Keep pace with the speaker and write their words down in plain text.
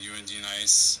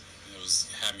D-Nice.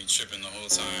 Had me tripping the whole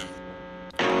time.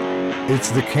 It's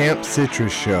the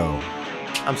CampCitrus show.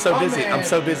 I'm so busy. Man. I'm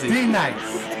so busy.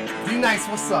 D-Nice. D-Nice,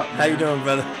 what's up? How you doing,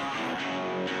 brother?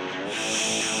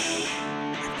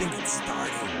 I think it's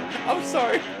starting. I'm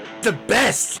sorry. The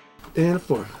best. And a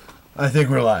 4. I think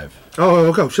we're live. Oh,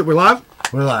 okay. Shit, we're live?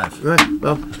 We're live. All right.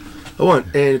 Well, a 1,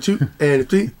 and a 2, and a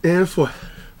 3, and a 4.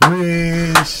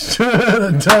 We should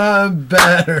have done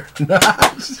better.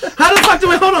 How the fuck do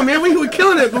we... Hold on, man. We were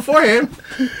killing it beforehand.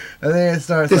 I think it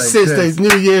starts This like is this. the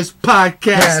New Year's podcast.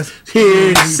 Yes.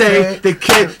 Here to say the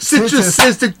CampCitrus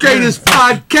is the greatest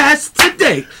podcast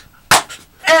today.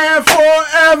 And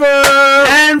forever.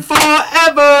 And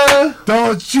forever.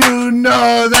 Don't you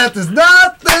know that there's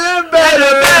nothing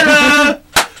better? Better.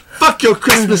 Fuck your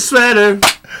Christmas sweater.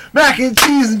 Mac and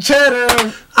cheese and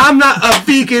cheddar. I'm not a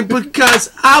vegan because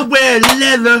I wear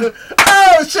leather.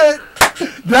 Oh shit.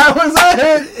 That was a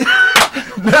hit.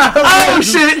 Oh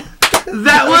shit.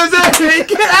 That was a hit.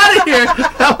 Get out of here.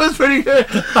 That was pretty good.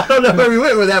 I don't know where we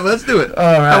went with that, but let's do it. All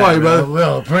right. How are you, brother?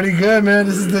 Well, pretty good, man.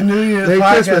 This is the New Year's Merry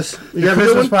podcast. Christmas. You The have a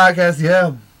good Christmas one? podcast,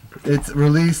 yeah. It's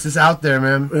released. It's out there,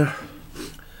 man.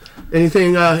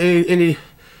 Anything?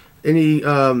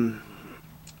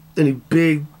 Any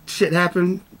big shit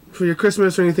happen for your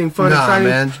Christmas or anything fun, Nah, exciting?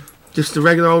 man. Just the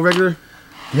regular.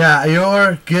 Yeah,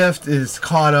 your gift is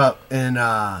caught up in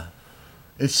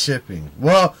it's shipping.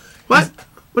 Well, What?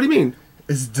 What do you mean?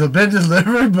 it's been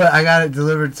delivered, but I got it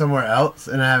delivered somewhere else,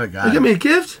 and I haven't got You it. give me a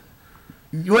gift?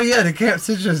 Well, yeah, the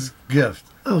CampCitrus gift.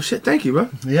 Oh shit! Thank you, bro.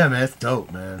 Yeah, man, it's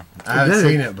dope, man. I haven't better.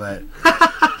 seen it, but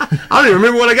I don't even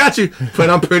remember what I got you, but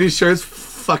I'm pretty sure it's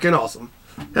fucking awesome.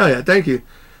 Hell yeah! Thank you.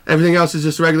 Everything else is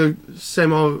just regular,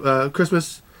 same old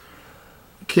Christmas.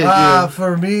 Kid,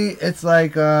 for me, it's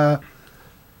like, yeah,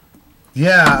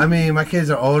 I mean, my kids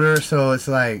are older, so it's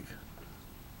like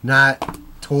not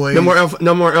toys. no more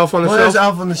elf on the Well, there's shelf.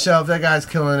 Elf on the Shelf. That guy's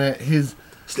killing it.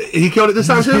 He killed it this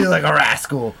time He's too. like a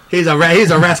rascal. He's a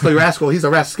rascally rascal. He's a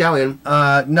rascallion.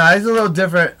 No, he's a little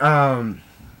different than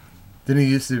he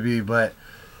used to be, but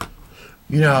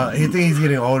you know, he thinks he's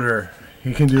getting older.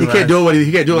 He can do. He can't do it.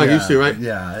 He can't do it like he Yeah, used to, right?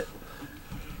 Yeah,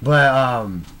 but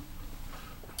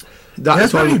Doc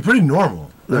that's told me- pretty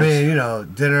normal. Nice. I mean, you know,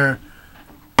 dinner,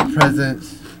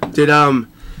 presents. Did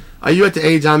are you at the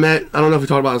age I'm at? I don't know if we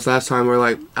talked about this last time. Where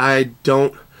like I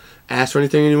don't ask for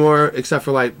anything anymore except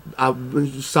for like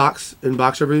socks and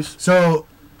boxer briefs. So,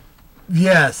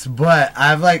 yes, but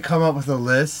I've like come up with a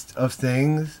list of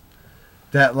things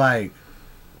that like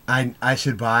I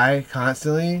should buy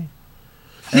constantly.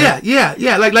 Yeah.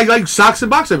 Like socks and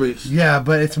boxer briefs. Yeah,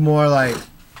 but it's more like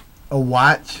a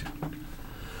watch.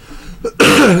 What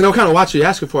kind of watch are you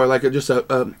asking for? Like just a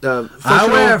I functional-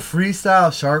 wear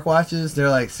freestyle shark watches. They're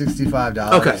like $65.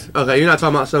 Okay. You're not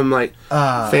talking about some like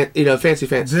fancy.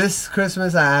 This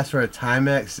Christmas I asked for a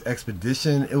Timex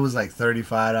Expedition. It was like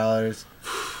 $35.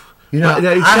 You know,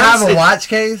 Well, I have a it's- watch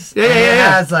case. Yeah, and yeah, It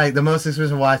yeah. has like the most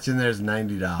expensive watch in there is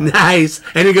 $90. Nice,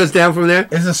 and it goes down from there.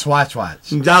 It's a Swatch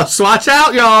watch. Now swatch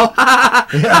out, y'all.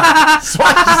 Yeah,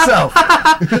 swatch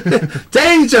yourself.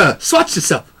 Danger! Swatch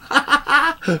yourself.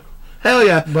 Hell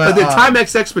yeah! But the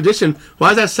Timex Expedition. Why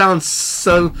does that sound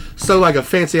so like a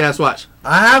fancy ass watch?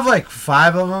 I have like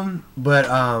 5 of them, but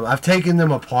I've taken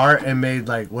them apart and made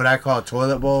like what I call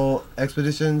toilet bowl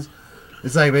expeditions.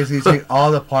 It's like basically take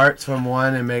all the parts from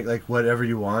one and make like whatever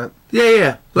you want.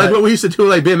 Yeah. Like what we used to do,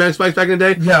 like BMX bikes back in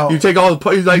the day. Yeah. You take all the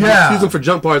parts, like Yeah. use them for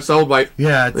jump parts. So like,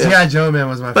 Yeah, G.I. Joe Man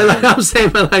was my but favorite. like I'm saying,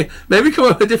 but like maybe come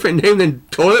up with a different name than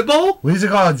toilet bowl. We used to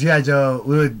call it G.I. Joe.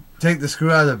 We would take the screw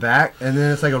out of the back, and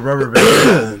then it's like a rubber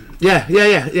band. Yeah.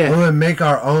 We would make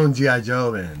our own G.I.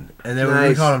 Joe men, and then we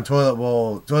Nice. called them toilet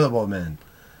bowl men.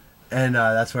 And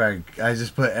that's where I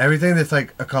just put everything that's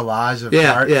like a collage of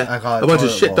parts. I call it a bunch of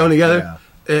toilet shit bowl. thrown together.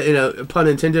 Yeah. Pun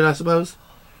intended, I suppose.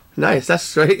 Nice, that's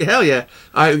straight. Hell yeah!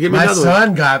 All right, give me My another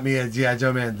son got me a G.I.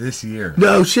 Joe man this year, one.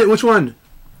 No shit. Which one?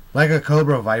 like a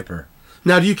Cobra Viper.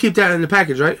 Now, do you keep that in the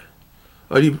package, right?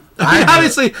 Or do you? I mean, I do.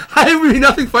 obviously, I would be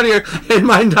nothing funnier in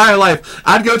my entire life.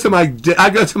 I'd go to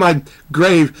my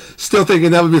grave still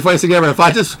thinking that would be the funniest thing ever. If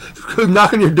I just could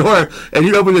knock on your door and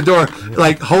you'd open the door,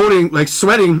 like holding, like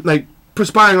sweating, like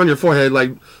perspiring on your forehead,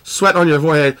 like sweat on your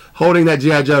forehead, holding that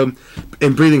G.I. Joe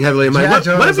and breathing heavily. I'm like, G.I.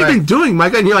 Joe what have was you been like- doing,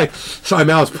 Micah? And you're like, sorry,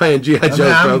 man, I was playing G.I. Joe,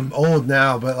 bro. I'm old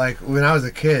now, but like when I was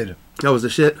a kid That was the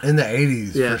shit. in the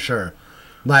 80s, Yeah. for sure.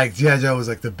 Like G.I. Joe was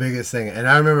like the biggest thing, and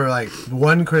I remember like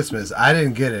one Christmas I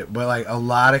didn't get it, but like a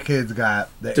lot of kids got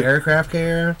the aircraft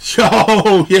carrier,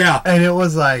 Oh yeah, and it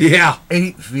was like Yeah.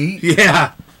 8 feet,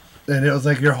 yeah, and it was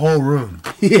like your whole room.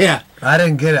 yeah. I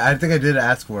didn't get it. I think I did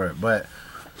ask for it, but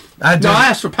I did. No, I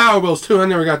asked for Power Wheels too. I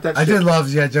never got that. I shit. did love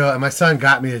G.I. Joe, and my son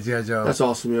got me a G.I. Joe. That's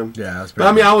awesome, man. Yeah, that's But pretty.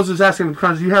 I mean, I was just asking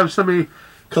because you have so many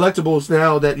collectibles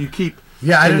now that you keep.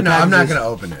 Yeah, I in didn't the know. I'm not packages. gonna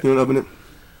open it. You want to open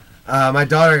it? My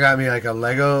daughter got me like a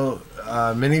Lego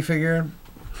minifigure.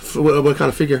 What kind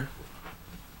of figure?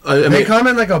 They come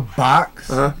in like a box.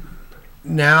 Uh-huh.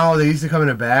 Now they used to come in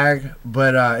a bag,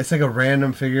 but it's like a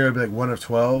random figure. It'd be like 1 of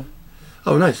 12.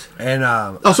 Oh, nice. And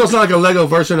Oh, so it's not like a Lego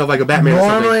version of like a Batman. or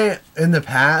something. normally in the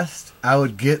past, I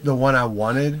would get the one I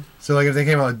wanted. So like if they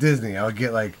came out with Disney, I would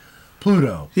get like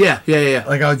Pluto. Yeah.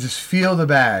 Like I would just feel the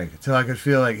bag till I could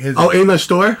feel like his. Oh, in the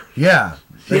store? Yeah.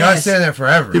 Like I was Yes. standing there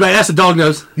forever. You're like, that's a dog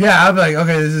nose. Yeah, I'd be like,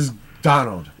 okay, this is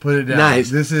Donald. Put it down. Nice.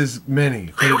 This is Minnie.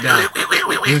 Put it down.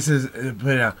 This is put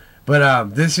it down.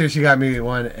 But this year she got me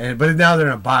one, but now they're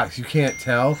in a box. You can't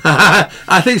tell.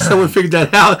 I think someone figured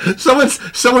that out.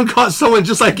 Someone caught someone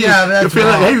just like you. Yeah, but that's You're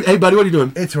feeling wrong. like, hey, buddy, what are you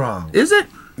doing? It's wrong. Is it?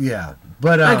 Yeah,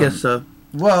 but I guess so.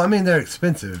 Well, I mean they're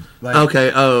expensive. Like,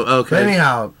 Okay. Oh, okay. But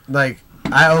anyhow, like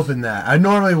I opened that. I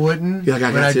normally wouldn't. Yeah, I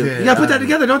got but I to. did. You gotta put that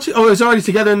together, don't you? Oh, it's already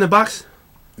together in the box.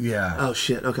 Yeah. Oh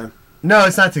shit. Okay. No,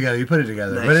 it's not together. You put it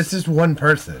together, Nice. but it's just one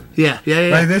person. Yeah.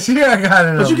 Like this year, I got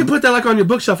it. But you can put that like on your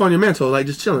bookshelf on your mantle, like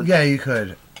just chilling. Yeah, you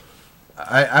could.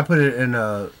 I put it in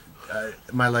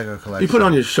my Lego collection. You put it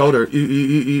on your shoulder.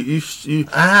 You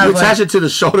I have, you attach like- it to the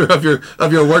shoulder of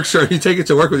your work shirt. You take it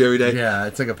to work with you every day. Yeah,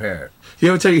 it's like a parrot. You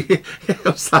ever take?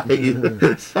 I'm sorry.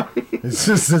 Sorry. It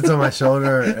just sits on my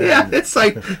shoulder. And, Yeah, it's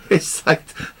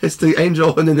the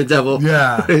angel and then the devil.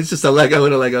 Yeah. It's just a Lego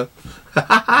and a Lego.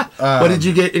 What did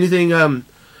you get? Anything?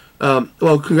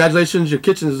 Well, congratulations. Your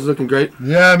kitchen is looking great.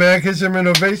 Yeah, man, kitchen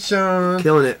renovation.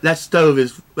 Killing it. That stove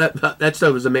is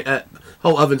amazing. That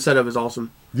whole oven setup is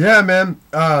awesome. Yeah, man.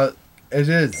 It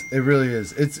is. It really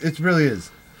is. It really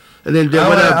is. And then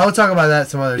I'll talk about that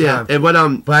some other yeah. time. And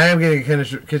But I am getting a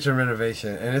kitchen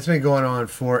renovation, and it's been going on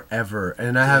forever.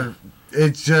 And I have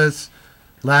it just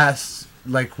last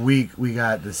like week we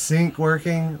got the sink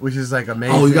working, which is like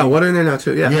amazing. Oh, you got water in there now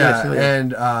too. Yeah. Yeah, Nice.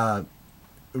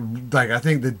 and like I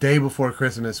think the day before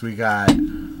Christmas we got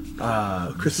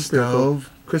Christmas stove.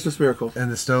 Christmas miracle.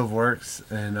 And the stove works,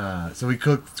 and so we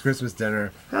cooked Christmas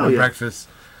dinner Hell and yeah. breakfast.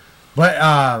 But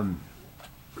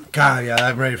God, yeah,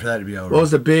 I'm ready for that to be over. What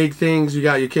was the big things you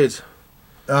got your kids?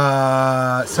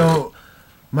 So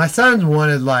my sons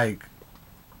wanted like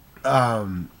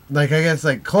I guess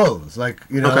like clothes, like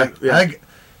you know, Okay, like, yeah. like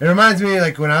it reminds me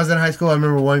like when I was in high school. I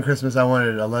remember one Christmas I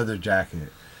wanted a leather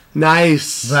jacket,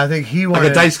 Nice. but I think he Like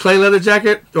wanted a Dice Clay leather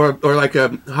jacket, or like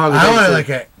a Harley. I wanted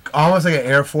Davidson? like almost like an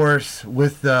Air Force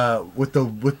with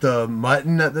the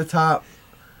mutton at the top.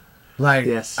 Like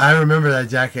Yes. I remember that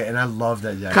jacket, and I love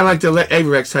that jacket. kind of like the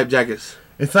Averex type jackets.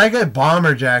 It's like a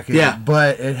bomber jacket, Yeah.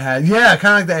 but it had kind of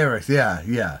like the Averex,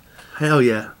 yeah. Hell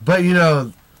yeah. But you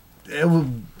know,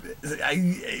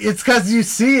 it's because you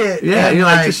see it. Yeah, and you're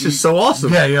like, this is so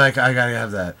awesome. Yeah, you're like, I gotta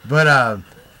have that. But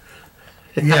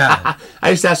yeah. I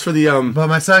used to ask for the But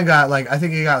my son got I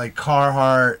think he got like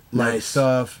Carhartt Nice.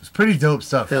 stuff. It's pretty dope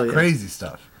stuff. Hell yeah. Crazy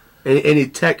stuff. any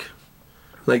tech,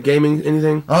 like gaming,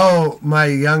 anything. Oh, my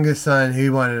youngest son, he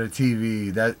wanted a TV.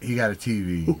 He got a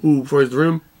TV. Ooh, for his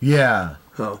room. Yeah,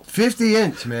 Oh,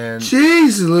 50-inch, man.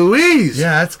 jeez, Louise.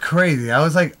 Yeah, that's crazy. I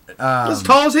was like, As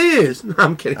tall as he is. No,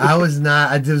 I'm kidding. I was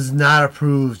not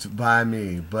approved by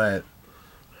me, but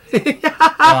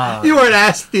You weren't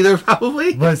asked either,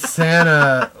 probably. but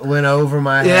Santa went over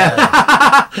my head.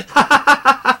 Yeah.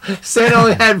 Santa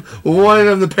only had one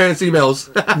of the parents' emails.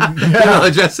 Email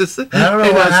addresses. I don't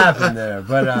know what happened there,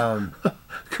 but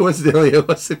Coincidentally, it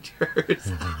wasn't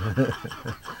yours.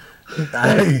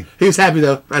 He was happy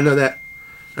though. I know that.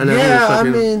 I know. he was yeah, I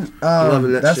fucking mean,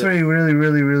 loving that that's shit. what he really,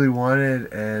 really, really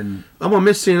wanted, and I'm gonna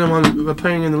miss seeing him on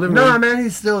playing in the living room. no, man,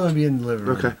 he's still gonna be in the living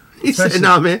room. Okay. He said, Especially-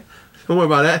 "Nah, man. Don't worry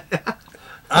about that."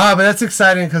 But that's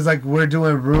exciting because like we're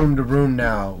doing room to room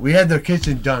now. We had the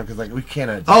kitchen done because like we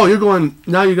cannot. Oh, you're going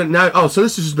now. You're going now. Oh, so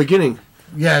this is just beginning.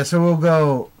 Yeah, so we'll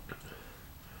go.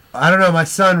 I don't know. My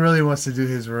son really wants to do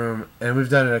his room, and we've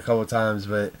done it a couple times,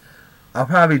 but I'll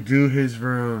probably do his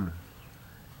room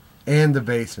and the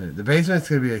basement. The basement's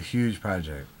gonna be a huge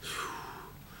project.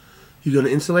 You gonna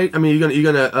insulate? I mean,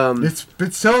 you're gonna. It's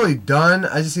totally done.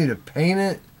 I just need to paint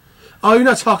it. Oh, you're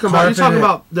not talking about. You're talking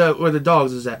Carpet about where the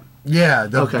dogs is at. Yeah,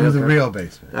 the Okay. real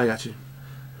basement. I got you.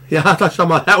 Yeah, I thought you were talking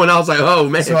about that one. I was like, oh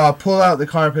man. So I'll pull out the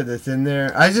carpet that's in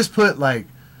there. I just put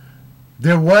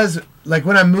there was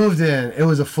when I moved in, it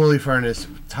was a fully furnished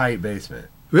tight basement,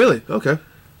 Really? Okay.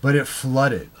 but it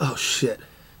flooded, Oh shit.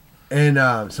 and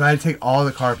so I had to take all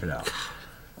the carpet out.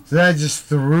 So then I just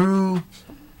threw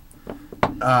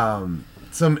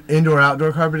some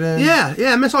indoor-outdoor carpet in. Yeah,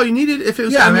 and that's all you needed. If it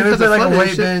was, Yeah, I mean, we because put of like a flooding and weight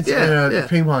shit. bench and a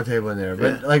ping pong table in there.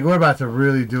 But Yeah. like, we're about to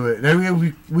really do it.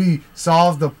 And we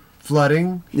solved the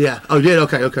flooding. Yeah. Oh, you did?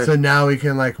 Okay. So now we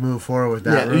can like move forward with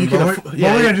that. Yeah, room. you can But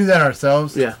we're gonna do that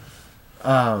ourselves. Yeah.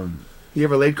 You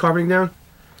ever laid carpeting down?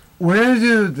 We're gonna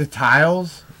do the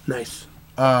tiles. Nice.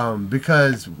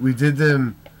 Because we did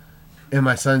them in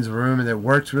my son's room and it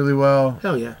worked really well.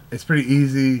 Hell yeah. It's pretty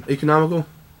easy. Economical?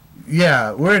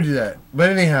 Yeah, we're gonna do that. But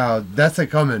anyhow, that's like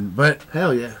coming. But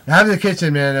Hell yeah. having the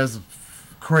kitchen, man, that was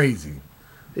crazy.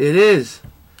 It is.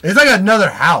 It's like another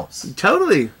house.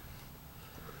 Totally.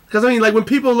 Because, I mean, like, when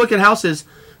people look at houses,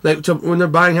 like, when they're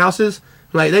buying houses,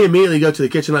 like, they immediately go to the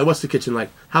kitchen. Like, what's the kitchen like?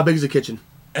 How big is the kitchen?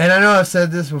 And I know I've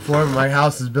said this before, but my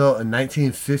house was built in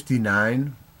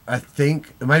 1959. I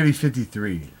think it might be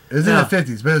 53. It was in the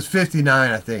 50s, but it was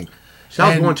 59, I think. So I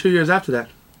was born 2 years after that.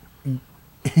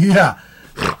 Yeah.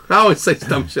 I always say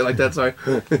dumb shit like that, sorry.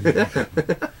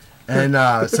 And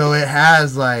so it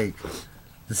has like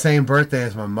the same birthday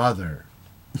as my mother.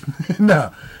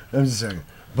 No, I'm just joking.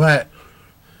 But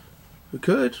We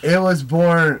could. it was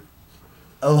born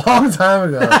a long time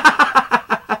ago.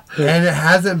 And it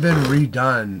hasn't been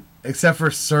redone except for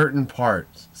certain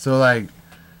parts. So like,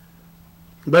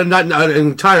 But not an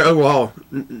entire overhaul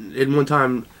in one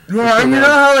time. well, and you know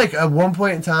how like at one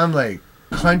point in time like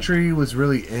country was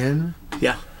really in?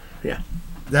 Yeah.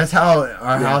 That's how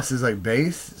our house is like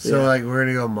based. So Yeah. like we're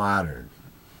gonna go modern.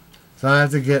 So I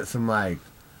have to get some like,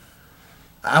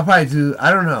 I'll probably do, I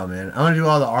don't know, man. I want to do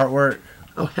all the artwork,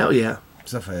 Oh, hell yeah.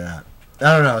 stuff like that.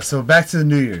 I don't know. So back to the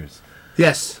New Year's.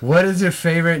 Yes. What is your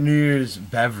favorite New Year's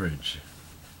beverage?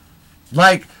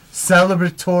 Like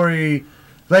celebratory,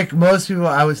 like most people,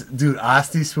 dude,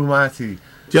 Asti Spumati.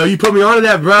 Yo, you put me onto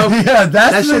that, bro. Yeah,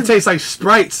 That shit tastes like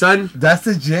Sprite, son. that's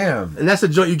the jam. And that's the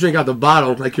joint you drink out the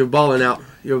bottle, like you're balling out.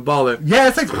 You're a baller. Yeah,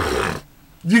 it's like,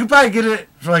 you can probably get it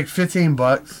for like $15.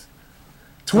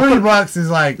 $20 is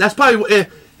like, That's probably,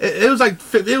 it was like,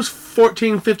 it was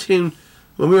 14, 15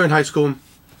 when we were in high school.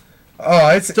 oh,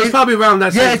 it's Probably around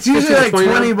that yeah, same it's usually 15 like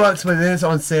to 20 bucks, but then it's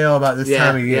on sale about this Yeah,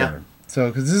 time of year. yeah. So,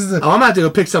 because this is the, Oh, I'm gonna have to go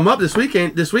pick some up this week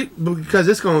because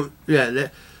it's going. Yeah,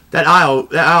 that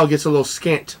aisle gets a little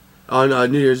scant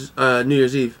on New Year's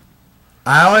Eve.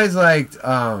 I always liked,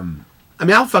 I mean,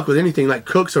 I'll fuck with anything like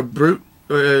Cooks or Brute.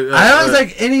 I always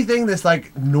like anything that's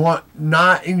like not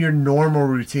in your normal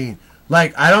routine.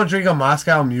 Like, I don't drink a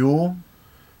Moscow Mule.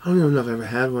 I don't even know if I ever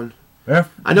had one. They're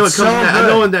I know it so comes. In that, I good.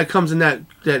 know one that comes in that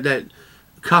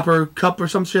copper cup or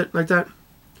some shit like that.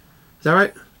 Is that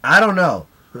right? I don't know.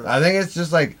 I think it's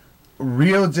just like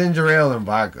real ginger ale and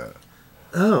vodka.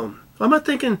 Oh, I'm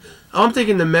thinking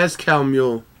the Mezcal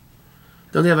Mule.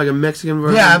 Don't they have like a Mexican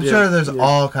version? Yeah, I'm sure there's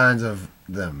all kinds of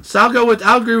them. So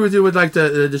I'll agree with you with like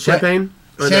the champagne.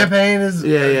 Or Champagne is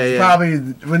Yeah. probably,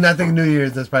 when I think New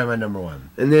Year's, that's probably my number one.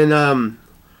 And then I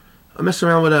messed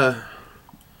around with I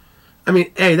mean,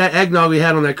 hey, that eggnog we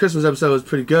had on that Christmas episode was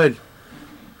pretty good.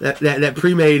 That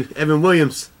pre-made Evan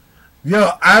Williams.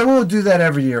 Yo, I will do that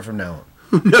every year from now on.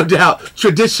 No doubt.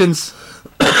 Traditions.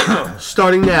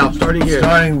 Starting now. Starting here.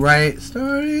 Starting right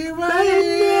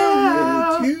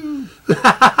now. With you.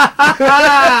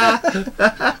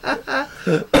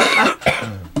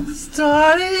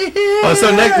 Starting here. Oh,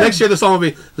 so next year the song will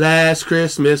be Last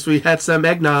Christmas we had some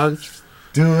eggnog.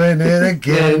 Doing it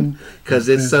again. Because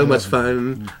it's so much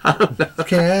fun.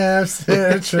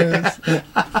 CampCitrus.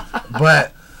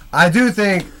 But I do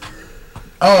think.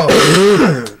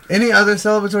 Oh, any other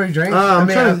celebratory drinks? I I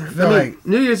feel like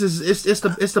New Year's is it's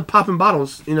the popping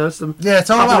bottles. You know, it's the it's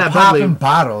all popping about that popping bubbly.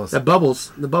 bottles.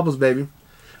 The bubbles, baby.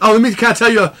 Oh, can I tell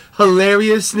you a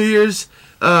hilarious New Year's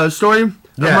story of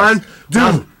mine?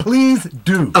 Dude, please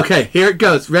do. Okay, here it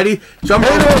goes. Ready? Drum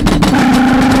roll.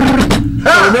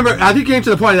 Remember, I think you came to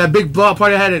the party, that big blowout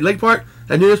party I had at Lake Park,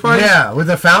 that New Year's party? Yeah, with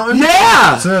the fountain?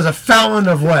 Yeah! So there's a fountain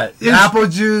of what? Apple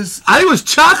juice? I think it was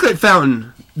chocolate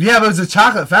fountain. Yeah, but it was a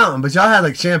chocolate fountain, but y'all had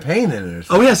like champagne in it or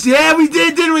something. Oh, yes. Yeah, we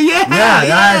did, didn't we?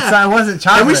 Yeah, it wasn't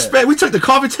chocolate. And we took the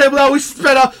coffee table out, we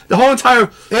spread out the whole entire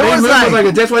It was like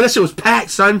a dance floor. That shit was packed,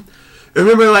 son.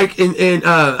 Remember, like, in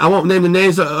I won't name the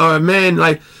names or a man,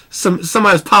 like,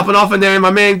 somebody was popping off in there, and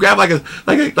my man grabbed like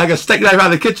a steak knife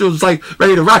out of the kitchen, was like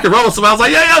ready to rock and roll. So I was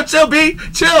like, yo, chill, B,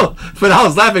 chill. But I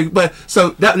was laughing. But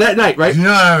so that night, right? You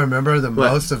know what I remember the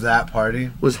most of that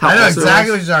party? Was how I know awesome it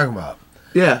exactly was. what you're talking about.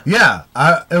 Yeah. Yeah,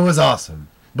 it was awesome.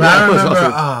 But Yeah, I it was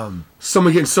remember, awesome.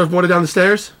 Someone getting surfboarded down the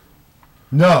stairs.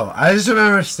 No, I just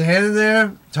remember standing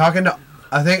there talking to,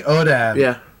 I think, Odab.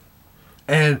 Yeah.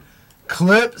 And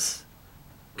Clips,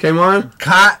 Came on.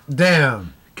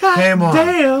 came on.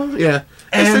 Damn. Yeah.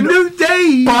 It's a new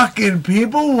day. Fucking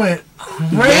people went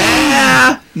crazy.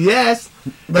 Yeah. Yes.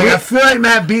 Like I feel like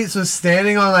Matt Beats was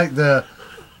standing on like the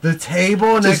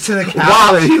table next to the couch.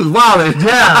 Wildin'. He was wildin'.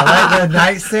 Yeah, like the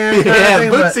nightstand kind Yeah, of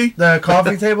thing, but Bootsy. the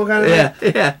coffee table kind of Yeah.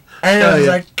 thing. Yeah. And Hell it was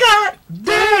yeah. like, God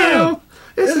damn,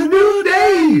 It's a new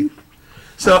day.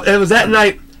 So it was that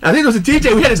night. I think it was a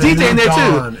DJ. We had a It's a DJ new in there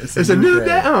dawn. too. It's It's a a new new day.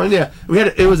 day. Oh yeah.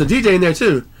 It was a DJ in there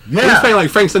too. Yeah. He was playing like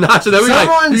Frank Sinatra. Though. We were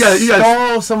Someone like, you guys.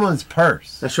 stole someone's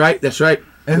purse. That's right. That's right.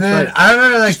 And That's then right. I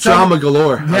remember like It's drama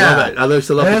galore. Yeah. I love it. I used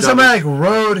to love and the then drama. somebody like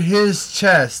rode his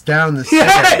chest down the stairs.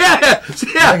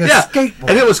 Yeah. Like a skateboard.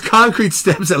 And it was concrete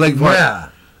steps at Lake Park. Yeah.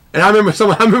 And I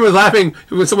remember laughing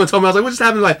when someone told me, I was like, what just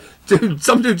happened? Like, dude,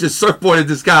 some dude just surfboarded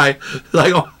this guy,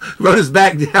 like, rode his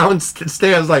back down stairs.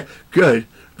 I was like, good.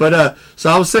 But, so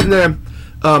I was sitting there,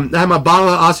 I had my bottle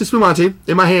of Oscar Spumante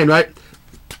in my hand, right?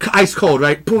 Ice cold,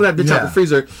 right? Pull that bitch out Yeah. the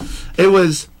freezer. I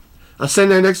was sitting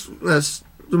there next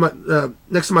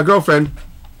to my girlfriend,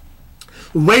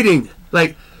 waiting.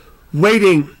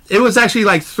 It was actually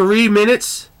like 3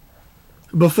 minutes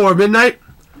before midnight.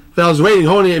 But I was waiting,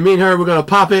 holding it, and me and her were gonna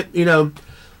pop it,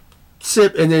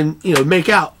 sip, and then make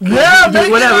out. Yeah,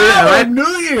 Do whatever, yeah, right? New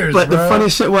Year's. But the bro.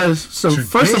 funniest shit was, so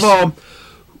first of Tradition.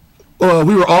 all,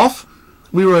 we were off.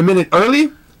 We were a minute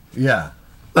early, Yeah.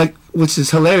 which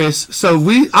is hilarious. So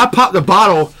I popped the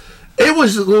bottle. It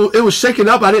was shaking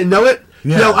up. I didn't know it.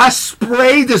 Yeah. Yo, I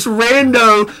sprayed this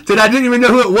rando that I didn't even know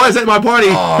who it was at my party.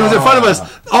 He was in front of us,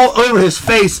 all over his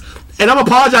face. And I'm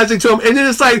apologizing to him. And then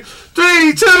it's like,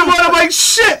 3, 2, 1. I'm like,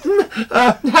 shit.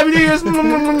 Happy New Year's. but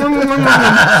I'm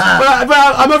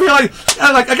over here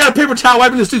I got a paper towel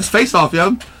wiping this dude's face off,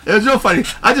 yo. It was real funny.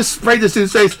 I just sprayed this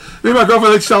dude's face. Me and my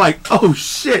girlfriend looked like, oh,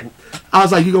 shit. I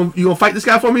was like, you gonna fight this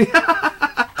guy for me?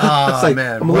 Oh, like,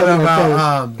 man. I'm What looking at my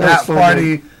about phone. that That was fun,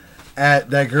 party at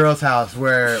that girl's house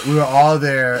where we were all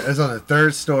there? It was on the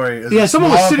 3rd story. It was Yeah, a someone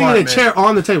was small sitting in a apartment. chair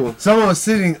on the table. Someone was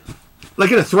sitting. Like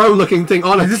in a throne-looking thing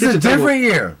on a Is this kitchen a different table.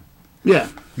 year? Yeah.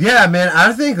 Yeah, man.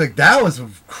 I think that was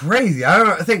crazy.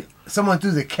 I think someone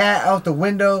threw the cat out the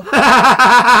window.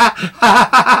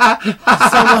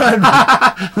 Someone.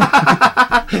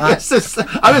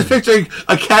 I was picturing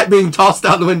a cat being tossed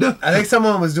out the window. I think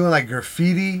someone was doing like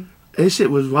graffiti. This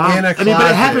shit was wild. In a But it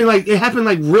closet. happened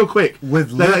like real quick.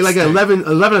 With like at lipstick.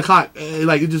 11 o'clock.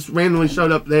 Like it just randomly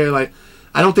showed up there. Like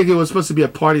I don't think it was supposed to be a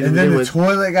party. To And then begin the with.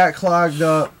 toilet got clogged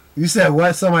up. You said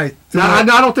what? Somebody threw No, I it?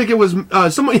 don't think it was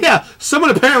someone. Yeah,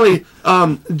 someone apparently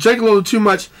drank a little too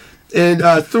much and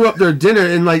threw up their dinner,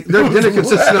 and like their dinner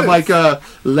consisted of like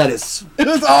lettuce, It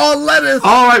was all lettuce.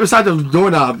 all right beside the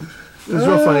doorknob. It was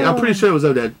real funny. I'm pretty sure it was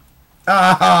Oded.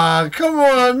 Ah, come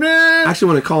on, man. I actually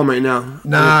want to call him right now.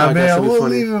 Nah, Podcast, man. that'd be We'll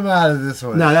funny. leave him out of this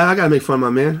one. Nah, I gotta make fun of my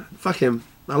man. Fuck him.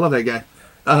 I love that guy.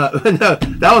 No,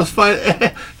 that was fun.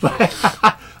 But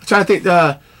I'm trying to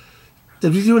think.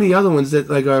 Did we do any other ones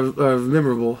that like are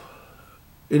memorable?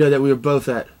 That we were both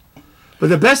at. But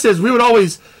the best is we would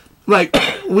always.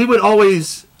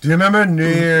 Do you remember New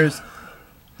Year's,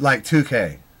 like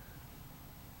 2K?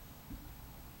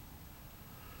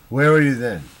 Where were you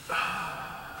then?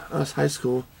 I was high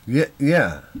school. Yeah.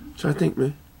 I'm trying to think,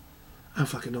 man. I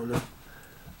fucking don't know.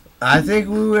 I think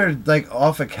we were like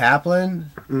off of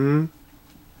Kaplan, Mm-hmm.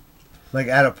 like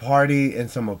at a party in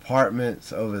some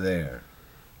apartments over there.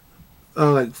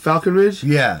 Oh, like Falcon Ridge?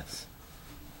 Yes.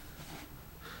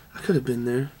 I could have been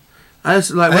there. I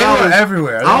just like. They when were was-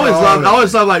 everywhere. I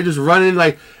always loved like just running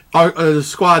like the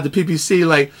squad, the PPC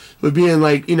like would be in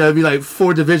like it'd be like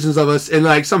 4 divisions of us, and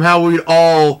like somehow we'd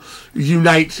all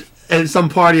unite at some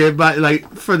party about like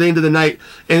for the end of the night.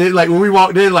 And it, like when we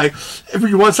walked in, like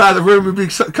every one side of the room would be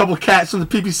a couple cats from the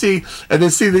PPC, and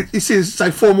then you see it's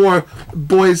like 4 more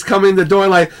boys come in the door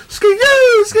like ski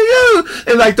you,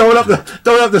 and like throwing up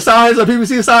the signs, the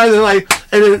PPC signs,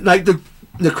 and then like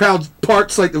the crowd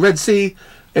parts like the Red Sea.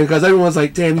 And because everyone's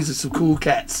like, damn, these are some cool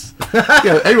cats.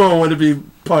 Everyone wanted to be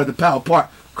part of the Power Park.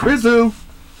 Krizu.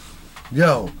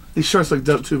 Yo. These shirts look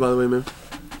dope too, by the way, man.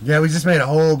 Yeah, we just made a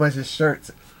whole bunch of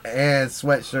shirts and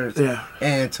sweatshirts Yeah.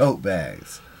 and tote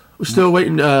bags. We're still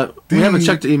waiting. We haven't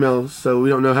checked the emails, so we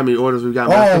don't know how many orders we got.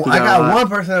 but Oh, think we I a got lot. one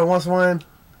person that wants one.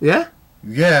 Yeah?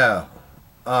 Yeah.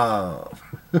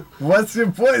 What's your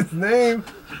boy's name?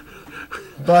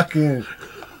 Fucking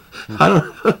I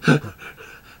don't.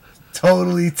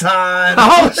 Totally Todd.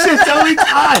 Oh shit, Totally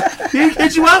Todd. He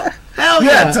hit you up? Hell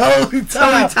yeah. Yeah, Totally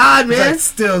Todd. Totally Todd, He's man. like,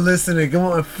 still listening. Go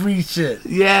on, free shit.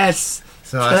 Yes.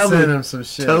 So I Totally- sent him some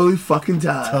shit. Totally fucking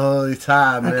Todd. Totally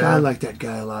Todd, man. I like that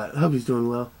guy a lot. I hope he's doing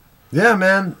well. Yeah,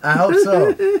 man. I hope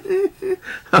so.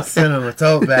 I'll send him a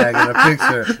tote bag and a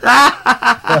picture.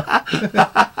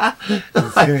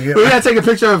 We gotta take a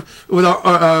picture of with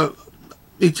our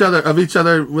each other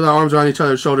with our arms around each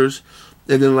other's shoulders,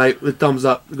 and then like with thumbs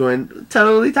up, going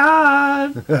totally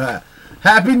time.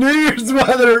 Happy New Year's,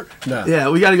 mother. No. Yeah,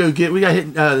 we gotta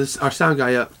hit our sound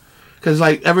guy up, because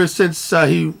like ever since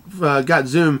he got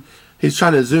Zoom, he's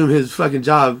trying to Zoom his fucking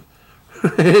job,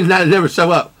 and that never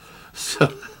show up.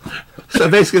 So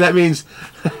basically that means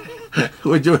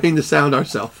we're doing the sound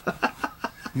ourselves.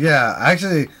 Yeah,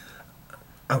 actually,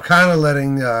 I'm kind of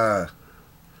letting. I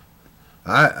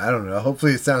don't know.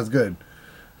 Hopefully, it sounds good.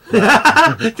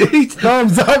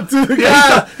 Thumbs up to the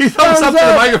guy. He thumbs up to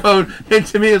the microphone, and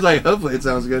to me, it's like, hopefully, it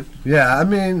sounds good. Yeah, I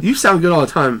mean, You sound good all the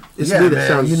time. It's me that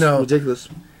sounds ridiculous.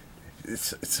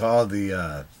 it's all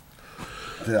the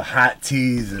hot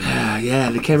teas and Yeah,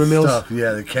 the camomiles. stuff.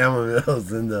 Yeah, the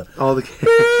camomiles and the All the.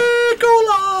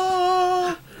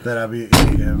 Ricola that I be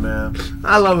eating, man.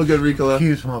 I love a good Ricola.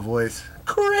 Keeps my voice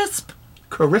crisp.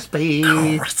 Crispy.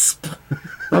 Crisp.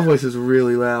 My voice is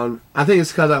really loud. I think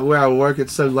it's because where I work,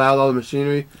 it's so loud, all the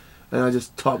machinery, and I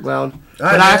just talk loud.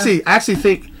 But I actually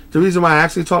think the reason why I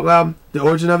actually talk loud, the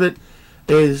origin of it,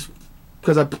 is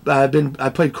because I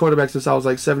played quarterback since I was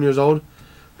like 7 years old,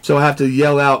 so I have to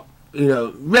yell out,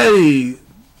 ready,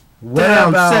 What down,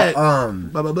 about set,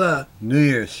 blah blah blah. New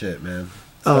Year's shit, man?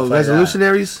 Oh, Stuff like that.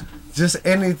 resolutionaries. Just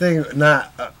anything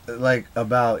not like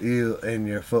about you and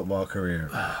your football career.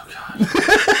 Oh god.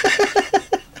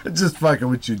 Just fucking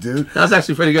with you, dude. That was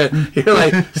actually pretty good. You're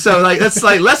like, so like it's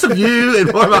like less of you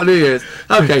and more about New Year's.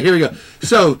 Okay, here we go.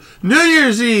 So New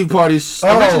Year's Eve parties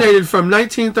originated from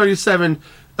 1937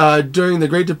 during the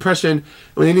Great Depression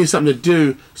when they needed something to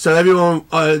do. So everyone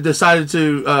decided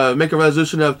to make a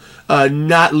resolution of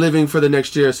not living for the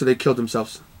next year. So they killed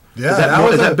themselves. Yeah,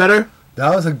 Is that better?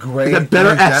 That was a great. Is that better,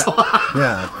 asshole?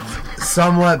 Yeah,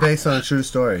 somewhat based on a true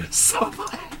story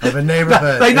Somewhat. of a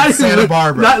neighborhood Like in not Santa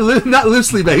Barbara. not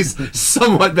loosely based,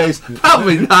 somewhat based.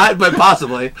 Probably not, but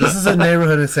possibly. This is a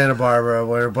neighborhood in Santa Barbara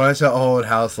where a bunch of old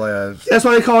house lives. That's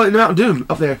why they call it Mountain Doom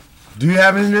up there. Do you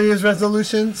have any New Year's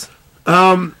resolutions?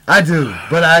 I do,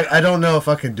 but I don't know if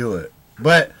I can do it.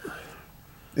 But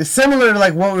it's similar to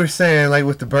like what we were saying, like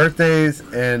with the birthdays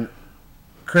and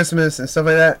Christmas and stuff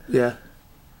like that. Yeah.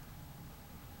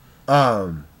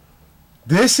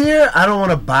 This year I don't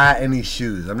want to buy any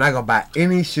shoes. I'm not gonna buy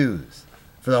any shoes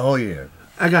for the whole year.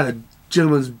 I got a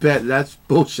gentleman's bet. That's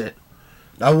bullshit.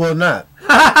 I will not.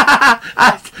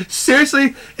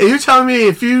 Seriously, and you're telling me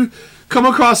if you come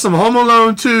across some Home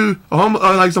Alone 2 or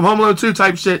like some Home Alone 2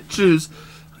 type shit shoes,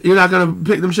 you're not gonna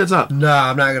pick them shits up? No,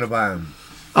 I'm not gonna buy them.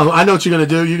 Oh, I know what you're gonna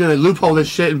do. You're gonna loophole this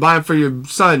shit and buy them for your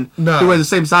son who wears the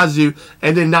same size as you,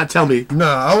 and then not tell me. No,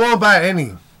 I won't buy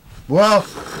any. Well,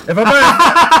 if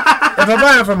I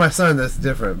buy them for my son, that's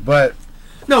different. But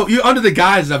no, you're under the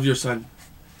guise of your son,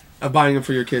 of buying them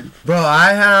for your kid. bro,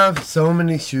 I have so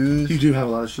many shoes. You do have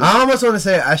a lot of shoes. I almost want to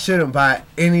say I shouldn't buy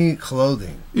any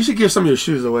clothing. You should give some of your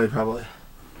shoes away, probably.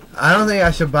 I don't think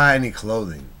I should buy any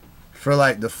clothing for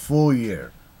like the full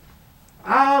year.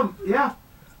 Yeah.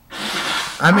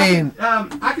 I mean,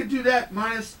 I could do that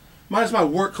minus my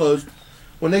work clothes.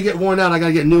 When they get worn out, I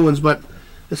gotta get new ones. But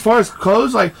as far as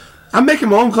clothes, like I'm making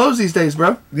my own clothes these days,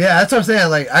 bro. yeah, that's what I'm saying.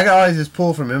 Like I can always just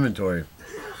pull from inventory.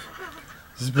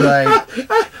 Just be like,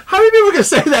 How many people can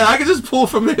say that? I can just pull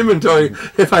from the inventory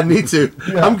if I need to.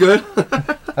 Yeah. I'm good.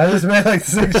 I just made like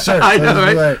 6 shirts. I know, just be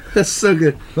right? like, That's so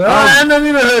good. oh, I don't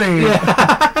need a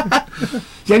hoodie.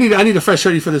 Yeah, I need a fresh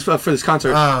hoodie for this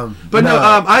concert. But no,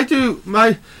 no. I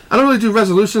don't really do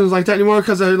resolutions like that anymore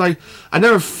because I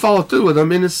never follow through with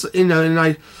them, and it's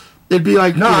it'd be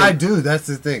like No, I do. That's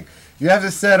the thing. You have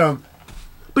to set them.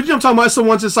 But you know what I'm talking about? So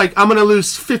once it's like I'm gonna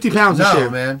lose 50 pounds this year. No,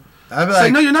 man. I'd be It's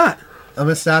like, no, you're not. I'm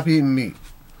gonna stop eating meat,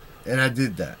 and I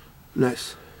did that.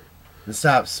 Nice. And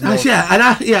stop smoking. Yeah,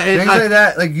 and Things like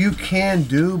that, like you can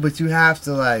do, but you have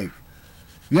to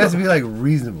you have to be like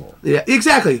reasonable. Yeah,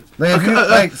 exactly. Like if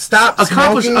you stop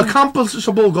smoking,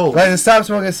 accomplishable goal. like to stop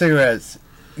smoking cigarettes,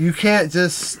 you can't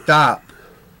just stop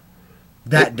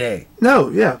that day. No,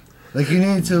 yeah. Like you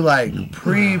need to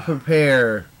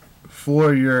pre-prepare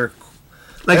for your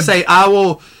Say I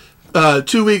will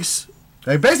 2 weeks.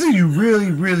 like basically you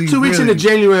really 2 weeks into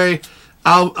January,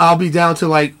 I'll be down to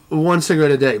like 1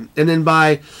 cigarette a day, and then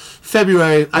by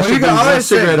February I should you be can 1 always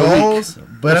cigarette set a goals, week.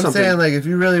 but I'm something. saying like if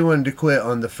you really wanted to quit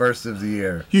on the 1st of the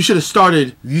year, You should have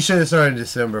started. you should have started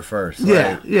December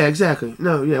 1st. Yeah, exactly.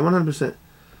 No, yeah, 100%.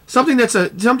 Something that's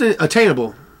something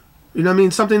attainable. You know what I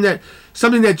mean? Something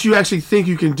that you actually think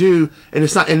you can do, and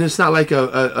it's not like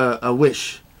a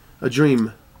wish, a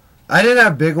dream. I didn't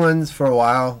have big ones for a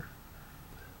while,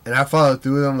 and I followed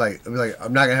through with them. Like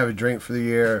I'm not gonna have a drink for the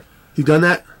year. You done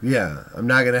that? Yeah, I'm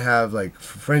not gonna have like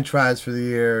French fries for the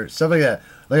year, stuff like that.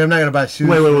 Like I'm not gonna buy shoes.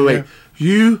 Wait.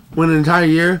 You went an entire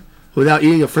year without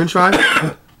eating a French fry?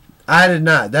 I did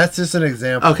not. That's just an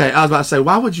example. Okay, I was about to say,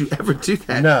 why would you ever do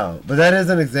that? No, but that is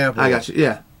an example. I got you.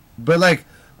 Yeah. But like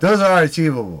those are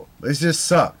achievable. It just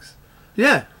sucks.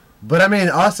 Yeah. But I mean,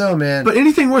 also, man. But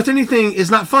anything worth anything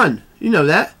is not fun. You know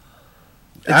that.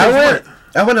 I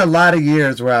went a lot of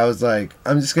years where I was like,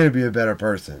 I'm just gonna be a better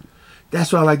person.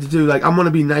 That's what I like to do. Like, I want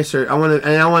to be nicer. I want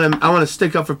to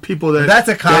stick up for people that. That's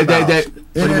a cop out. It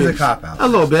is a cop out. A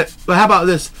little bit, but how about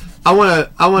this? I want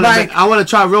to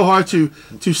try real hard to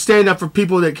stand up for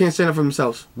people that can't stand up for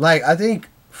themselves. Like, I think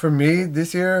for me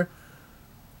this year,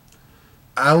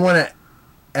 I want to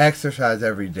exercise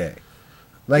every day.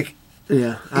 Like,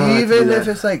 yeah, even if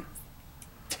it's like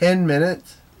 10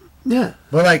 minutes. Yeah.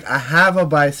 But like, I have a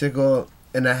bicycle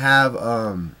and I have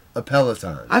a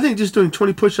Peloton. I think just doing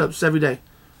 20 push-ups every day.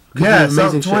 Yeah,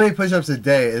 so 20 push-ups a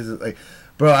day is like,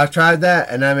 bro, I've tried that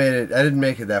and I didn't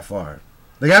make it that far.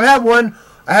 Like I had one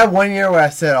year where I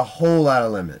set a whole lot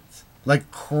of limits. Like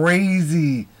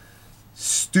crazy,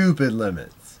 stupid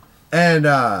limits. And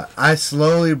I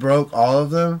slowly broke all of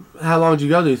them. How long did you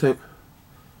go, do you think?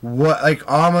 What, like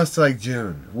almost like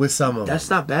June with some of them. That's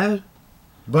not bad.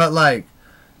 But like,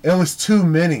 it was too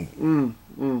many.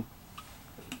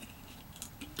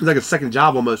 It's like a second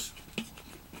job almost.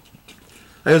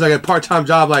 It was like a part-time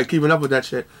job, like keeping up with that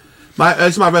shit.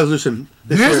 It's my resolution.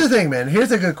 Here's the thing, man.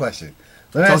 Here's a good question.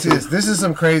 Let me ask you this. This is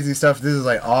some crazy stuff. This is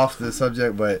like off the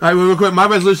subject, but... All right, real quick. My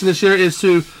resolution this year is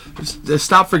to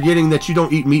stop forgetting that you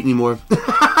don't eat meat anymore.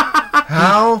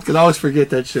 How? Because I always forget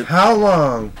that shit. How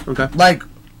long? Okay. Like...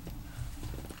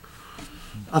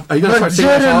 Are you gonna start singing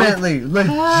that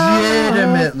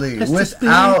legitimately,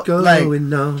 without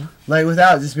like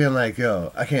without just being like,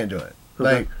 yo, I can't do it.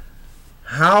 Okay. Like,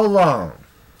 how long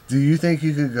do you think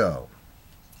you could go?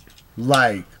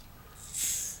 Like,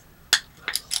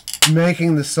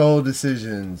 making the sole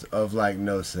decisions of like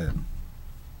no sin.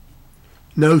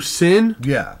 No sin?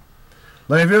 Yeah.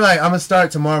 Like if you're like, I'm gonna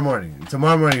start tomorrow morning.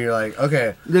 Tomorrow morning, you're like,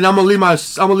 okay. Then I'm gonna leave my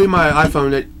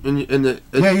iPhone in the.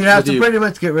 Yeah, you'd have to pretty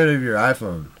much get rid of your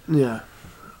iPhone. Yeah.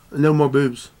 No more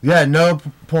boobs. Yeah, no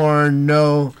porn,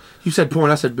 no. You said porn.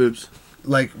 I said boobs.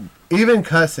 Like even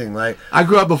cussing. Like I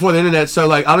grew up before the internet, so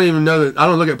like I don't even know that. I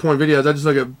don't look at porn videos. I just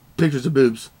look at pictures of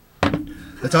boobs.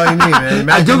 That's all you need, man.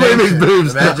 I Google image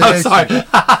boobs. I'm sorry.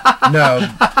 No.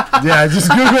 Yeah, just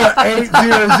Google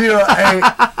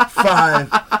 80085.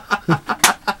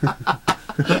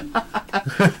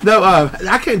 No,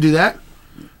 I can't do that.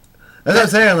 That's what I'm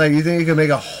saying. Like, you think you can make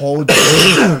a whole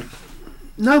day?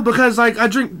 No, because like I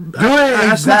drink.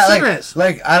 I smoke cigarettes.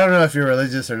 Like I don't know if you're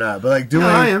religious or not, but like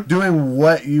doing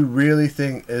what you really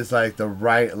think is like the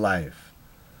right life.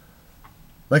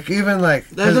 Like even like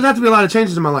there's have to be a lot of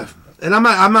changes in my life. And I'm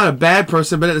not a bad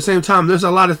person, but at the same time, there's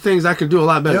a lot of things I could do a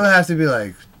lot better. You don't have to be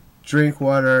like, drink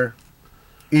water,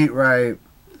 eat right.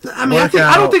 I mean, I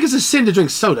don't think it's a sin to drink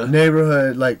soda.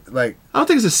 Neighborhood, like. I don't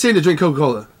think it's a sin to drink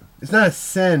Coca-Cola. It's not a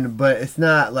sin, but it's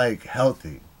not like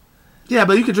healthy. Yeah,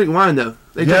 but you can drink wine though.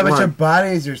 But your body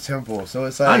is your temple, so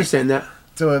it's like. I understand that.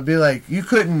 So it'd be like you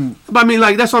couldn't. But I mean,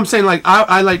 like that's what I'm saying. Like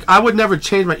I would never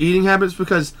change my eating habits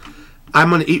because I'm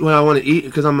gonna eat what I want to eat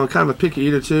because I'm kind of a picky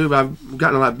eater too. But I've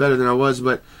gotten a lot better than I was.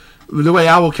 But the way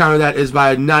I will counter that is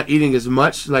by not eating as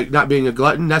much, like not being a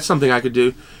glutton. That's something I could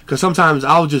do because sometimes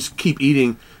I'll just keep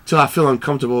eating till I feel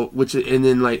uncomfortable, and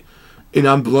then like,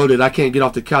 I'm bloated. I can't get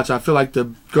off the couch. I feel like the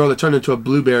girl that turned into a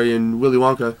blueberry in Willy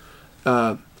Wonka.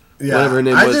 Whatever her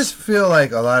name was. I just feel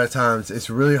like a lot of times it's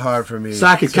really hard for me. So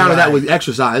I could counter that with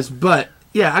exercise, but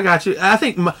yeah, I got you. I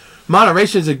think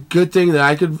moderation is a good thing that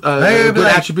I could a good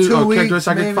attribute or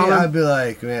characteristic I could follow. I'd be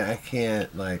like, man, I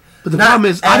can't like. But the problem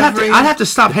is, I'd have to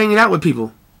stop hanging out with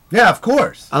people. Yeah, of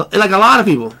course. Like a lot of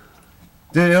people.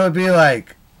 Dude, it would be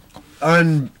like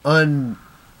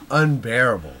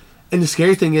unbearable. And the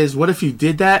scary thing is, what if you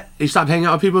did that? You stopped hanging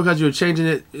out with people because you were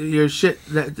changing your shit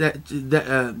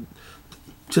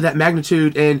to that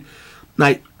magnitude, and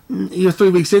like you're 3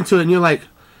 weeks into it, and you're like,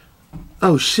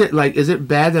 oh shit, like is it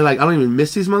bad that like I don't even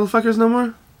miss these motherfuckers no more?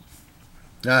 You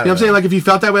know what I'm saying? Like if you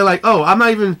felt that way, like oh I'm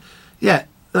not even,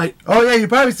 like oh yeah, you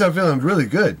probably start feeling really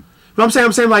good. But I'm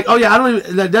saying like oh yeah, I don't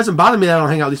even, that doesn't bother me that I don't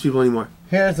hang out with these people anymore.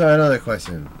 Here's another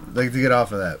question, like to get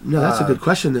off of that. No, that's a good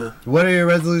question though. What are your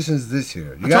resolutions this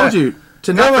year? I told you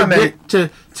to not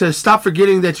forget to stop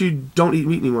forgetting that you don't eat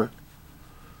meat anymore.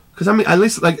 Because I mean, at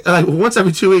least like once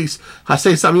every 2 weeks, I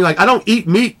say something like, "I don't eat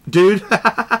meat, dude."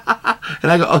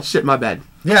 And I go, oh shit, my bad.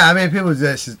 Yeah, I mean, people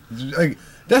just like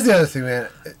that's the other thing, man.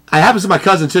 It happens to my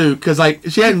cousin too, because like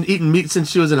she hadn't eaten meat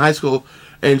since she was in high school,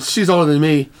 and she's older than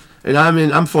me, and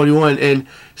I'm 41, and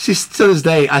she's to this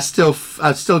day I still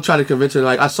try to convince her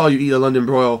like I saw you eat a London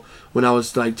broil when I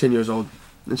was like 10 years old,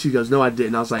 and she goes, no, I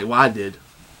didn't. I was like, well, I did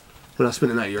when I spent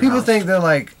the night at your People house. think they're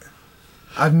like,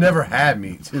 I've never had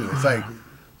meat too. It's like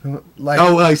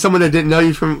oh, like someone that didn't know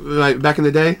you from like back in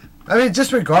the day. I mean,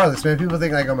 just regardless, man. People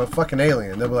think like I'm a fucking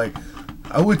alien. They'll be like,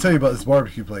 I would tell you about this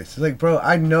barbecue place. It's like, bro,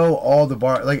 I know all the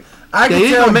like I can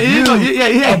tell you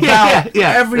about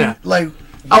every like.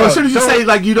 Oh, as soon as you say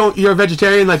like you're a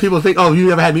vegetarian, like people think, oh, you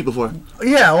never had meat before.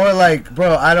 Yeah, or like,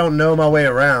 bro, I don't know my way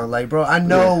around. Like, bro, I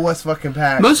know what's fucking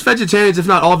packed. Most vegetarians, if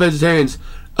not all vegetarians,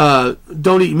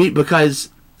 don't eat meat because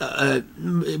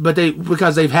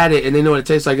they've had it and they know what it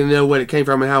tastes like and they know what it came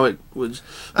from and how it was.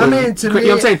 I mean, to me, you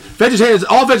know what I'm saying? Vegetarians,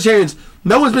 all vegetarians.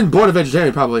 No one's been born a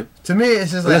vegetarian, probably. To me,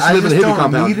 it's just like I just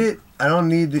don't need it. I don't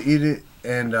need to eat it.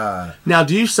 And now,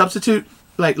 do you substitute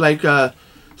like that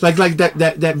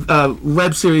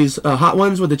web series Hot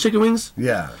Ones with the chicken wings?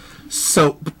 Yeah.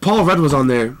 So Paul Rudd was on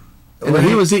there, and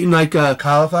he was eating like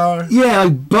cauliflower. Yeah,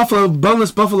 like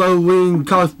boneless buffalo wing,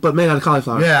 but made out of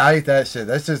cauliflower. Yeah, I eat that shit.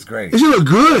 That's just great. It should look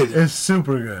good. It's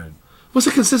super good. What's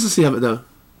the consistency of it though?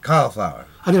 Cauliflower.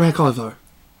 I never had cauliflower.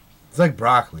 It's like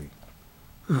broccoli.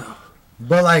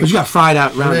 But you got fried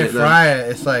out around it. When they fry it,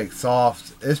 it's like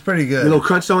soft. It's pretty good. A little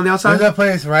crunch on the outside. There's a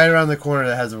place right around the corner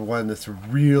that has one that's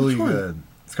really good.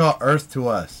 It's called Earth to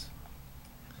Us.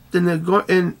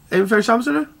 In Fair Shopping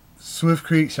Center? Swift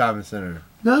Creek Shopping Center.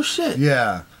 No shit.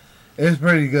 Yeah. It's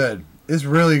pretty good. It's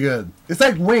really good. It's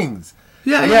like wings.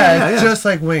 Yeah. It's just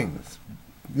like wings.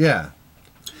 Yeah.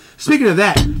 Speaking of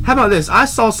that, how about this? I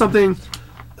saw something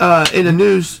in the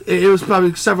news. It was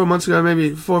probably several months ago,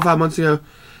 maybe 4 or 5 months ago,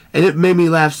 and it made me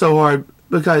laugh so hard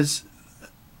because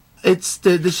it's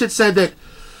the shit said that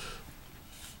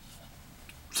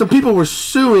some people were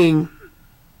suing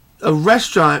a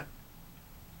restaurant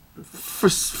for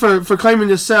claiming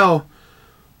to sell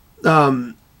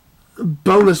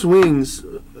boneless wings,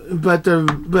 but they're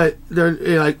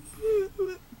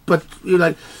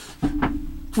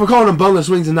we're calling them boneless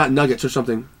wings and not nuggets or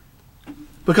something.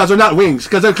 Because they're not wings.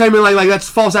 Because they're claiming like that's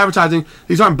false advertising.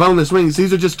 These aren't boneless wings.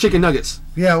 These are just chicken nuggets.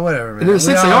 Yeah, whatever, man. And in a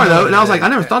sense they are though. And I was like, I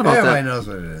never thought about that. Everybody knows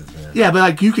what it is, man. Yeah, but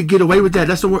like you could get away with that.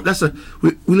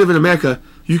 We live in America.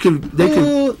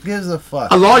 Who gives a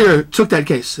fuck? A lawyer took that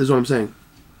case, is what I'm saying.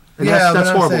 And that's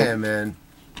horrible. I'm saying, man.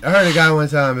 I heard a guy one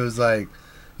time. It was like,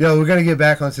 yo, we're gonna get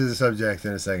back onto the subject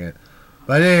in a second.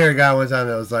 But I did hear a guy one time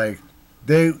that was like,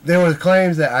 there were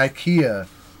claims that IKEA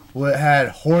had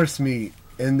horse meat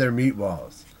in their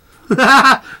meatballs.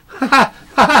 Why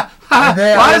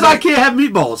does IKEA have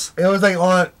meatballs? It was like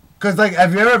because like,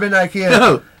 have you ever been to IKEA?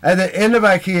 No. At the end of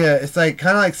IKEA, it's like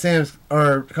kind of like Sam's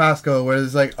or Costco, where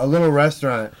there's like a little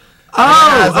restaurant.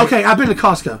 Oh, okay. I've been to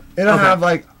Costco. It don't have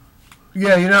like,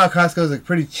 yeah, you know how Costco's like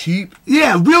pretty cheap.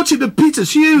 Yeah, real cheap. The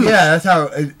pizza's huge. Yeah, that's how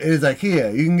it is.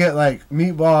 IKEA. You can get like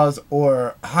meatballs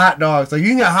or hot dogs. Like you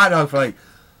can get a hot dog for like,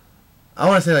 I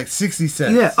want to say like 60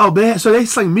 cents. Yeah. Oh, but so they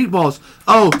sling meatballs.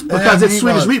 Oh, because it's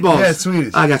Swedish meatballs. Yeah, it's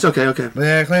Swedish. I got you. Okay. But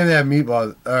they claim they have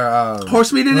meatballs or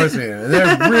horse meat in it. And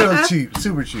they're real cheap,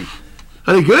 super cheap.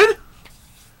 Are they good?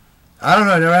 I don't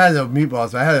know. I never had no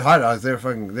meatballs, but I had hot dogs. They were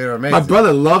amazing. My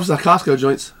brother loves the Costco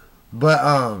joints. But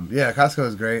yeah, Costco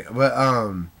is great. But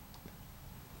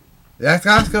yeah,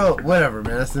 Costco, whatever,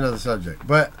 man. That's another subject.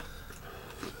 But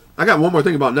I got one more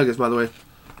thing about nuggets, by the way.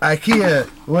 IKEA.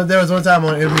 There was one time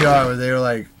on NPR where they were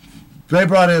like, they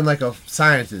brought in like a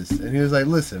scientist, and he was like,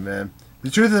 "Listen, man.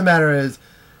 The truth of the matter is,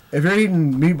 if you're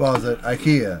eating meatballs at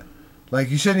IKEA,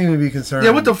 like you shouldn't even be concerned."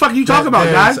 Yeah, what the fuck are you talking about,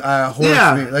 guy?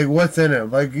 Horse meat. Like what's in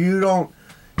it? Like you're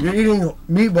eating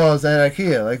meatballs at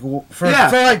IKEA, like for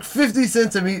like 50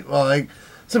 cents a meatball, like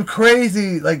some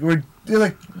crazy, like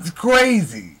it's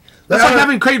crazy. That's like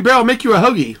having Crate Barrel make you a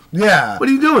hoagie. Yeah. What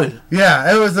are you doing?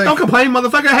 Yeah, it was like... Don't complain,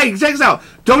 motherfucker. Hey, check this out.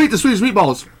 Don't eat the Swedish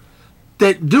meatballs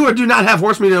that do or do not have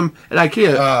horse meat in them at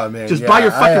IKEA. Oh, man. Just buy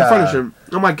your fucking furniture.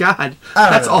 Oh, my God.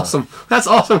 That's awesome. That's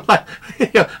awesome.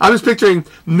 I was picturing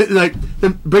like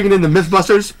them bringing in the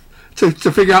Mythbusters to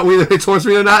figure out whether it's horse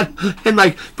meat or not. And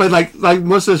but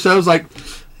most of the shows, like,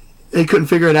 they couldn't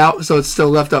figure it out, so it's still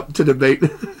left up to debate.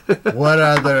 What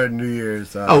other New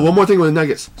Year's? One more thing with the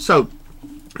nuggets. So...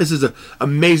 this is an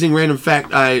amazing random fact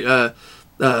I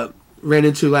ran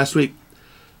into last week.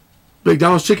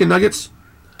 McDonald's chicken nuggets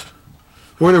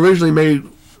weren't originally made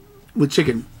with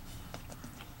chicken.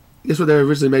 Guess what they were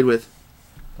originally made with?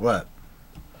 What?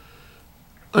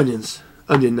 Onions.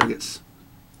 Onion nuggets.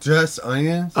 Just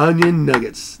onions? Onion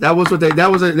nuggets. That was what they.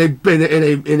 That was they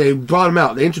brought them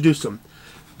out. They introduced them.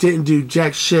 Didn't do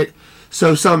jack shit.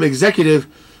 So some executive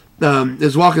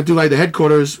is walking through like the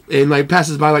headquarters and like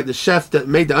passes by like the chef that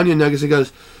made the onion nuggets. He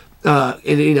goes, and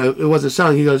you know it wasn't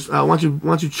selling. He goes, why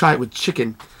don't you try it with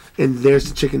chicken? And there's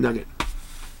the chicken nugget.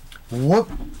 What?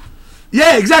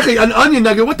 Yeah, exactly. An onion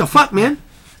nugget. What the fuck, man?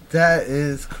 That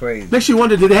is crazy. Makes you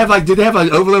wonder. Did they have like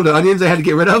overload of onions they had to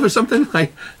get rid of or something?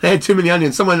 Like they had too many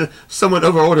onions. Someone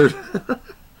overordered.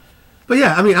 But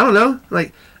yeah, I mean, I don't know.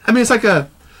 Like, I mean, it's like a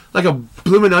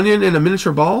blooming onion in a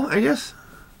miniature ball, I guess.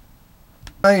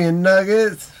 Onion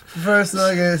nuggets. First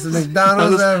nuggets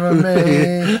McDonald's ever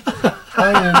made.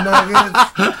 Onion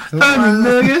nuggets. Onion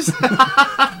nuggets.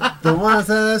 The ones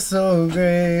that are so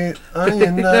great.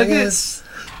 Onion nuggets.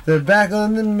 They're back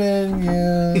on the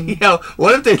menu. Yo,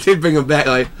 what if they did bring them back?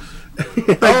 Like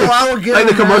I would get like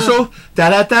the them commercial.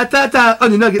 Da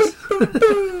onion nuggets.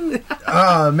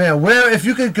 Oh man, where if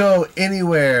you could go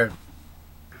anywhere,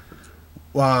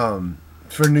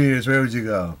 for New Year's, where would you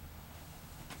go?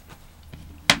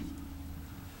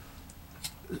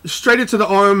 Straight into the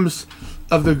arms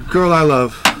of the girl I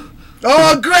love.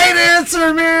 Oh, great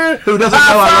answer, man! Who doesn't know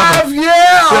I love her?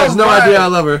 Yeah! Who has no idea I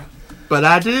love her, but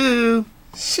I do.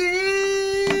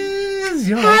 She's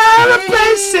your Had a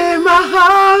place in my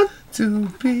heart to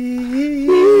be.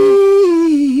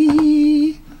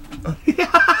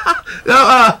 No,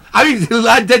 I mean,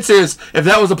 I'm dead serious. If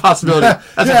that was a possibility,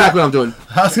 that's exactly what I'm doing.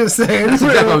 I was gonna say That's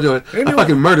exactly what I'm doing. I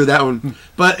fucking murdered that one.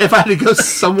 But if I had to go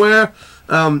somewhere,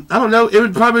 I don't know. It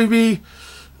would probably be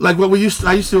like what I used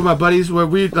to do with my buddies, where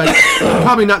we like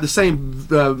probably not the same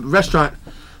restaurant,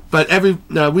 but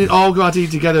we'd all go out to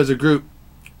eat together as a group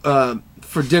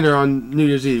for dinner on New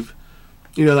Year's Eve.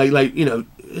 You know, like you know,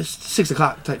 it's 6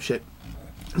 o'clock type shit.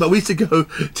 But we used to go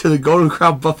to the Golden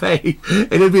Corral buffet,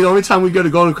 and it'd be the only time we go to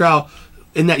Golden Corral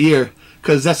in that year,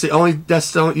 because you only need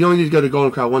to go to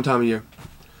Golden Corral one time a year.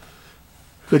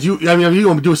 Because you're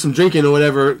gonna do some drinking or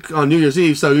whatever on New Year's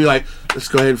Eve, so you're like, let's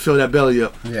go ahead and fill that belly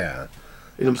up. Yeah.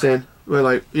 You know what I'm saying? But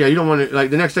like, yeah, you don't want to like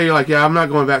the next day. You're like, yeah, I'm not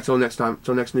going back till next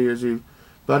New Year's Eve.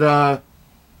 But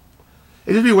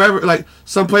it just be wherever, like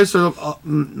some place where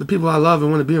the people I love and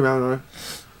want to be around are.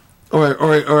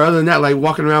 Or other than that, like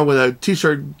walking around with a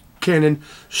t-shirt cannon,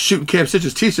 shooting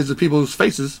CampCitrus t-shirts at people's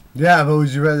faces. Yeah, but would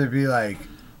you rather be like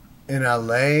in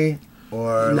LA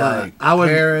or like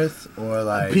Paris or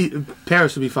like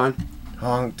Paris would be fine.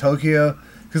 Tokyo?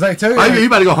 Because like Tokyo, You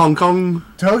about to go Hong Kong?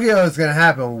 Tokyo is gonna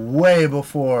happen way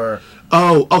before.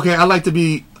 Oh, okay. I like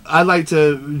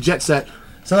to jet set.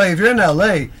 So like if you're in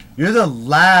LA, you're the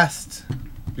last.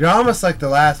 You're almost like the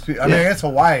last people. I mean, I guess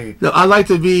Hawaii. No, I like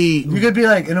to be. You could be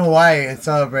like in Hawaii and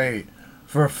celebrate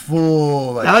for a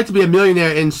full. Like, I like to be a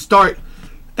millionaire and start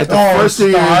at the first New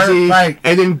Year's Eve, like,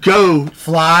 and then go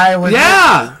fly with.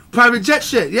 Yeah, private jet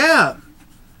shit. Yeah.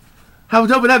 How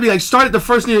dope would that be? Like start at the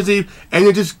first New Year's Eve and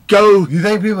then just go. You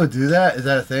think people do that? Is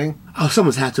that a thing? Oh,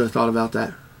 someone's had to have thought about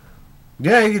that.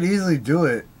 Yeah, you could easily do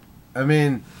it. I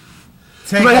mean,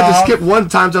 you might have to skip one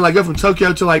time to like go from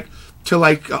Tokyo to like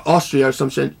Austria or some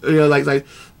shit, you know, like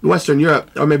Western Europe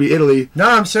or maybe Italy. No,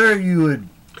 I'm sure you would.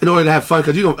 In order to have fun,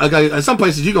 because at some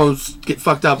places you gonna get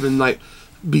fucked up and like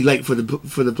be late for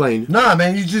the plane. Nah,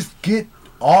 man, you just get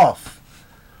off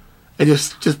and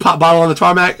just pop bottle on the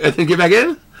tarmac and then get back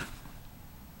in.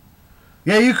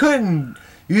 Yeah, you couldn't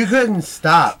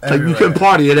stop. Like you couldn't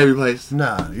party at every place.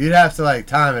 No, you'd have to like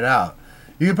time it out.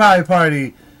 You could probably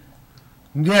party.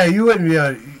 Yeah, you wouldn't be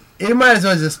able to. You might as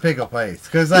well just pick a place,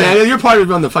 cause like your party would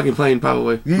be on the fucking plane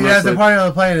probably. You have to party on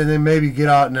the plane and then maybe get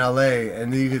out in LA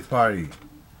and then you could party.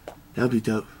 That would be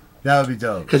dope. That would be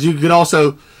dope. Because you could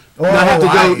also not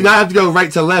have to go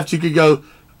right to left. You could go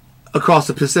across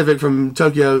the Pacific from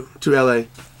Tokyo to LA.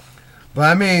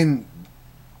 But I mean,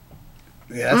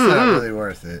 yeah, that's not really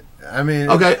worth it. I mean,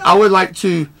 okay, I would like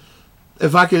to, I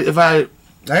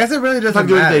guess it really doesn't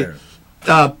matter.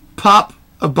 Pop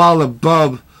a bottle of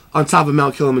bub on top of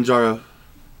Mount Kilimanjaro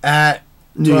at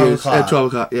New Year's at 12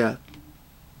 o'clock. Yeah,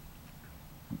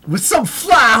 with some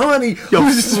fly honey. Yo,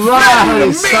 fly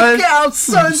honey, son. Make out,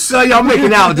 son. So y'all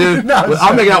making out, dude. No,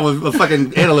 I'm making out with a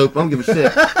fucking antelope. I don't give a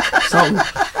shit. Something.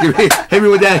 Hit me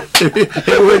with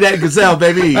that gazelle,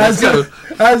 baby. Let's go.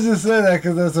 I was just saying that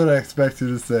because that's what I expect you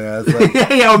to say. I was like,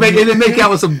 yeah, make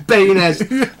out with some banging ass.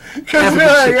 Because we're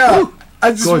like, yo,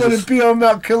 I just want to be on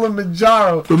Mount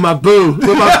Kilimanjaro with my boo. With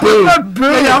my boo. Yeah, I'm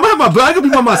gonna have my boo. I can be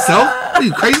by myself. Are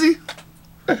you crazy?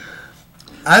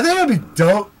 I think it'd be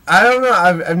dope. I don't know.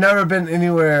 I've never been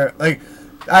anywhere like.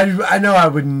 I know I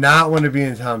would not want to be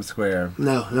in Times Square.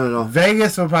 No.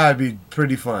 Vegas would probably be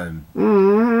pretty fun.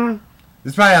 Mm-hmm.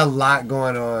 There's probably a lot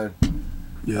going on.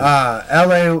 Yeah.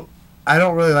 LA, I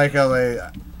don't really like LA.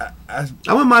 I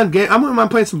wouldn't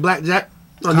mind playing some blackjack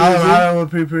on New Year's Eve. Colorado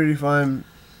would be pretty fun.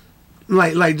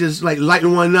 Like just like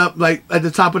lighting one up like at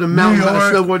the top of the mountain, like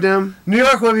a snowboard down. New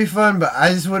York would be fun, but I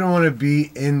just wouldn't want to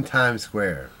be in Times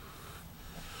Square.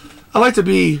 I like to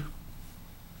be.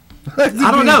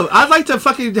 I don't know. I'd like to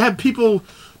fucking have people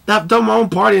that done my own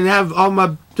party and have all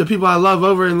the people I love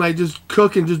over and like just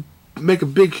cook and just make a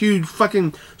big huge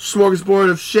fucking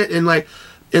smorgasbord of shit and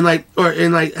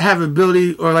have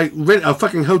ability or like rent a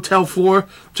fucking hotel floor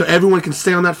so everyone can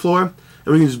stay on that floor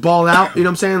and we can just ball out. You know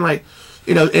what I'm saying? Like,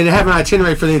 you know, and have an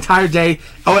itinerary for the entire day.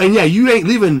 Oh, and yeah, you ain't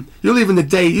leaving. You're leaving the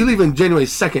day. You're leaving January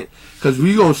 2nd because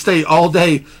we're gonna stay all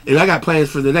day. And I got plans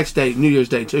for the next day, New Year's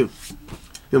Day too. You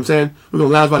know what I'm saying? We're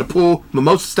gonna lounge by the pool,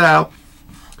 mimosa style.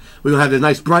 We're gonna have a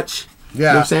nice brunch. Yeah. You know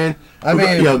what I'm saying?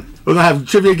 We're gonna have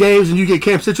trivia games and you get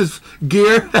CampCitrus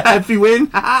gear if you win.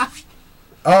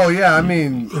 Oh yeah, I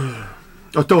mean,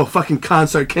 or throw a fucking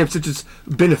concert, CampCitrus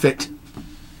benefit.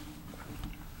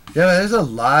 Yeah, there's a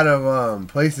lot of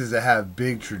places that have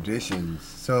big traditions.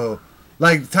 So,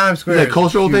 like Times Square. Yeah,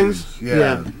 cultural huge. things.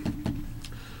 Yeah.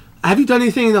 Have you done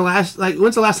anything in the last, like,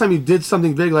 when's the last time you did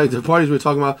something big, like the parties we were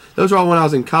talking about? Those were all when I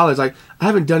was in college. Like, I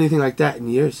haven't done anything like that in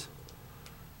years.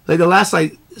 Like, the last,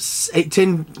 10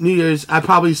 New Year's, I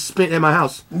probably spent in my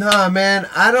house. Nah, man,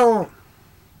 I don't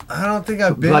think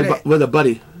I've been... Like, with a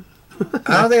buddy.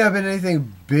 I don't think I've been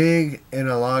anything big in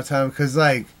a long time, because,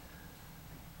 it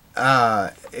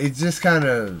just kind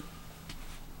of...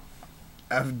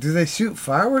 do they shoot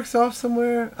fireworks off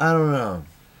somewhere? I don't know.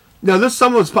 No, there's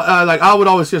someone's I would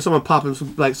always hear someone popping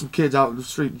some kids out in the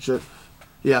street and shit.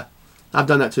 Yeah, I've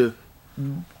done that too.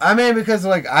 I mean, because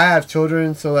I have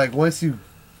children, so once you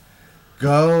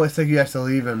go, it's you have to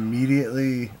leave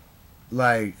immediately.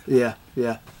 Yeah.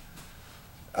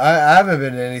 I haven't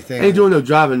been to anything. Ain't doing no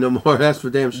driving no more. That's for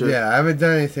damn sure. Yeah, I haven't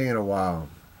done anything in a while.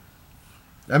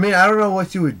 I mean, I don't know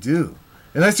what you would do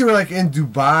unless you were in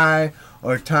Dubai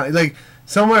or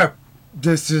somewhere.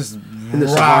 Just in the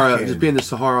rocking. Sahara, just be in the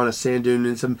Sahara on a sand dune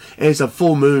and it's a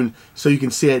full moon, so you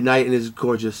can see at night and it's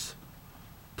gorgeous.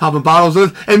 Popping bottles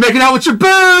and making out with your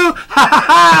boo.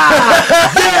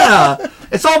 Yeah,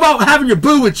 it's all about having your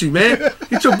boo with you, man.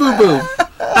 Get your boo boo.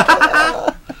 Oh,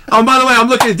 by the way, I'm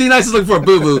looking. D Nice is looking for a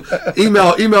boo boo.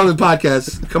 Email the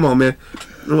podcast. Come on, man.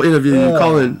 We'll interview you.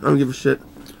 Call in. I don't give a shit.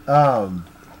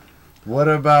 What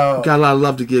about? Got a lot of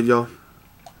love to give y'all,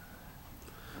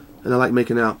 and I like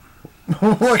making out.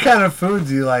 What kind of food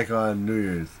do you like on New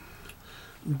Year's?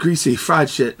 Greasy fried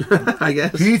shit, I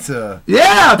guess. Pizza.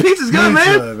 Yeah, pizza's good,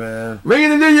 man. Ring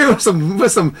in the New Year with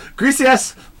some greasy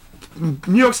ass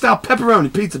New York style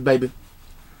pepperoni pizza, baby.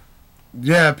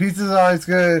 Yeah, pizza's always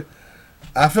good.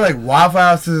 I feel like Waffle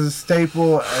House is a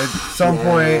staple at some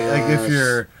point. If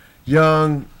you're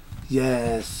young.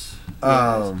 Yes.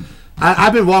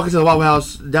 I've been walking to the Waffle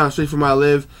House down the street from where I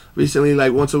live recently,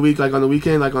 once a week, on the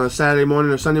weekend, on a Saturday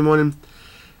morning or Sunday morning.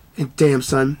 And damn,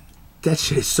 son, that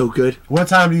shit is so good. What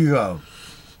time do you go?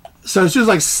 So it's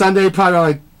just Sunday, probably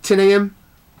around 10 a.m.,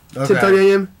 okay.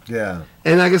 10:30 a.m. Yeah.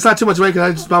 And it's not too much wait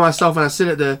because I just by myself and I sit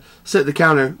at the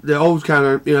counter, the old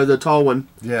counter, the tall one,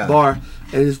 bar,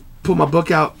 and just pull my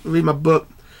book out, read my book,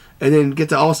 and then get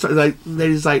to all start. They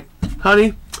just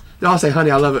honey. They all say, honey,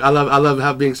 I love it. I love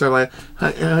how being served.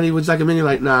 Honey, would you like a menu?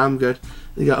 Nah, I'm good.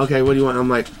 You go, okay, what do you want? I'm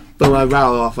boom, I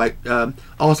rattle off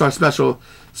all-star special,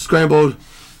 scrambled,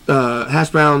 hash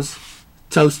browns,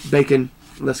 toast, bacon.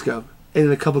 Let's go. And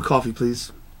then a cup of coffee,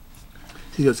 please.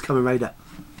 He goes, coming right up.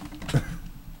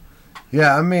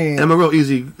 Yeah, I mean... And I'm a real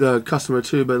easy customer,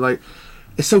 too, but,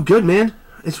 it's so good, man.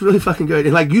 It's really fucking good.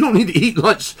 And, you don't need to eat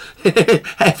lunch.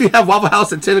 If you have Waffle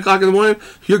House at 10 o'clock in the morning,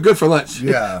 you're good for lunch.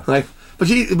 Yeah. But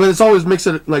it's always makes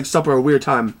it supper a weird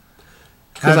time.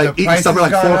 Because eating supper 4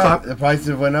 o'clock. The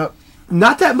prices went up.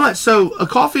 Not that much. So a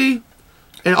coffee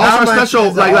and also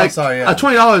special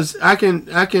 $20. I can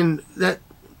that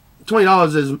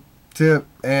 $20 is tip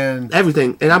and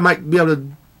everything, and I might be able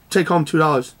to take home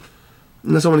 $2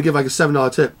 unless I want to give a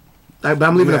 $7 tip. But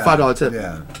I'm leaving a $5 tip.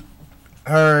 Yeah.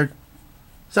 Heard.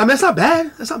 So that's not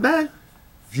bad. That's not bad.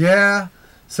 Yeah.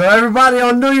 So everybody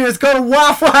on New Year's go to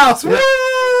Waffle House. Yeah. Woo!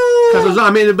 But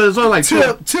it's only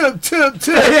tip.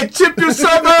 Hey, tip your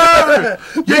server.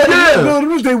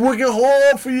 Yeah. They working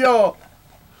hard for y'all.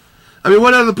 I mean,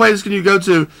 what other place can you go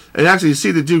to and actually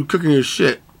see the dude cooking your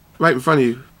shit right in front of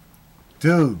you,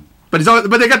 dude? But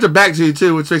they got their back to you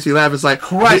too, which makes you laugh. It's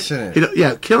crushing it.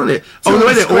 Yeah, killing it. The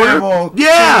way they order.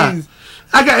 Yeah. Cheese.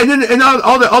 And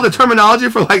all the terminology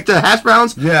for the hash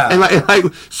browns. Yeah. And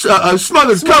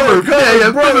smothered covered.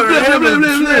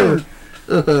 Yeah.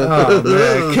 Oh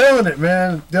man, killing it,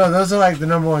 man. Yo, those are like the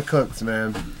number one cooks,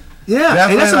 man. Yeah,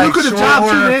 and that's a lucrative job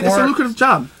too, man. It's a lucrative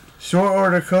job. Short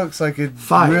order cooks, like it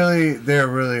really, they're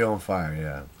really on fire.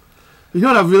 Yeah. You know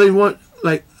what I really want?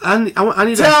 Like I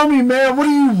need. Tell me, man. What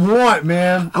do you want,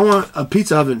 man? I want a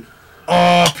pizza oven.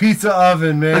 Oh, pizza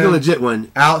oven, man. Like a legit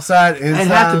one. Outside, inside. It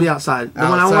have to be outside. The outside.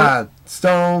 one I want.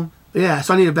 Stone. Yeah,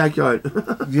 so I need a backyard.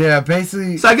 Yeah,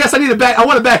 basically. So I guess I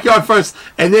want a backyard first,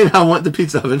 and then I want the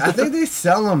pizza oven. I think they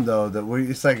sell them though.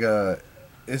 It's like a.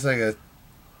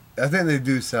 I think they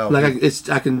do sell. Like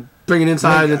I can bring it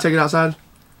inside and take it outside.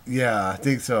 Yeah, I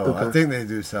think so. Okay. I think they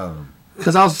do sell them.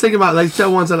 Because I was thinking about like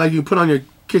sell ones that like you put on your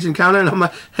kitchen counter, and I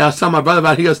was telling my brother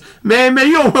about it. He goes, man,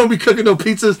 you don't want to be cooking no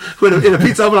pizzas in a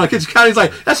pizza oven on a kitchen counter. He's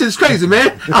like, that shit's crazy,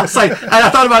 man. I was like, and I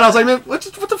thought about it. I was like, man, what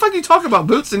the fuck are you talking about,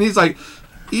 Boots? And he's like,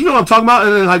 you know what I'm talking about?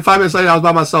 And then like 5 minutes later, I was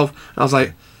by myself. And I was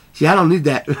like, yeah, I don't need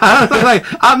that.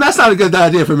 That's not a good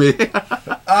idea for me.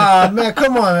 Man,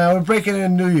 come on, man. We're breaking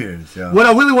in New Year's. Yo. What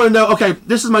I really want to know, okay,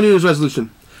 this is my New Year's resolution.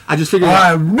 I just figured it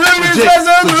out. New Year's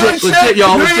resolution! Legit,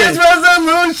 y'all. New Year's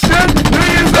resolution! New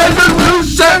Year's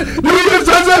resolution! New Year's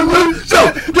resolution!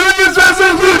 New Year's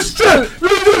resolution!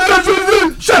 New Year's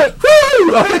resolution!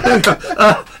 Woo!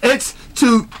 It's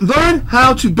to learn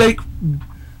how to bake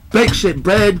shit,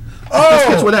 bread,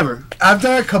 biscuits, whatever. I've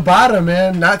done ciabatta,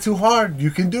 man. Not too hard.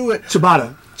 You can do it.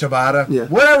 Ciabatta. Yeah.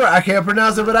 Whatever. I can't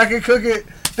pronounce it, but I can cook it.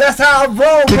 That's how I roll,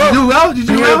 bro. Did you do well? Did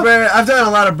you do well? Bread. I've done a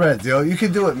lot of breads, yo. You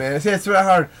can do it, man. It's really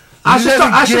hard.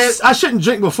 I shouldn't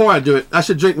drink before I do it. I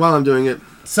should drink while I'm doing it.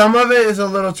 Some of it is a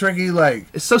little tricky, like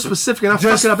it's so specific, and I fuck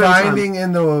just it up every time. finding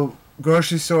in the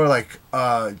grocery store like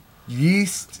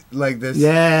yeast, like this.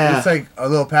 Yeah, it's like a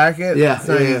little packet. Yeah, it's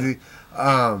not easy.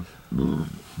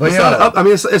 But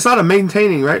it's not a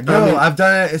maintaining, right? No, I've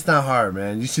done it. It's not hard,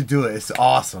 man. You should do it. It's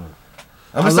awesome.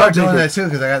 I'm gonna start doing that too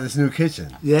because I got this new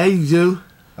kitchen. Yeah, you do.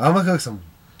 I'm gonna cook some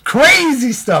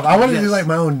crazy stuff. I want to do like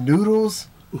my own noodles.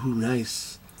 Ooh,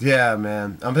 nice. Yeah,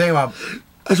 man. I'm thinking about.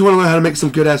 I just want to learn how to make some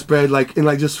good ass bread, like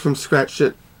just from scratch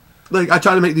shit. Like I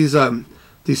tried to make these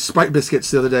Sprite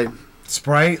biscuits the other day.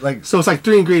 Sprite, like so it's like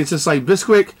 3 ingredients. It's like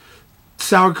Bisquick,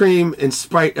 sour cream, and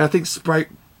Sprite. And I think Sprite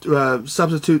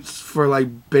substitutes for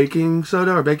like baking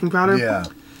soda or baking powder. Yeah.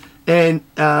 And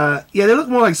they look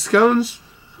more like scones.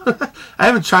 I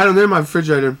haven't tried them. They're in my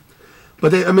refrigerator.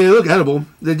 But they look edible.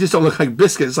 They just don't look like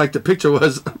biscuits like the picture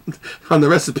was on the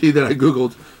recipe that I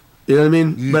Googled. You know what I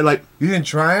mean? But like... You didn't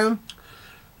try them?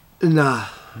 Nah.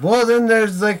 Well, then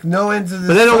there's like no end to this.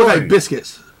 But they don't look like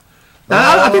biscuits.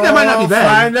 Now, I think that might not be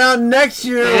bad. Find out next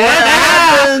year.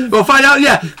 Yeah. We'll find out,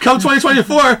 yeah. Come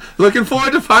 2024. Looking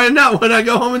forward to finding out when I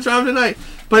go home and try them tonight.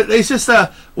 But it's just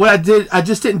what I did. I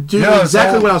just didn't do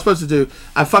exactly what I was supposed to do.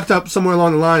 I fucked up somewhere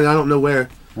along the line, and I don't know where.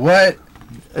 What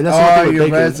and that's are your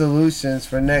resolutions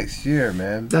for next year,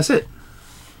 man? That's it.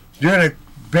 You're gonna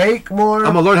bake more.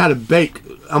 I'm gonna learn how to bake.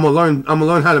 I'm gonna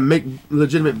learn how to make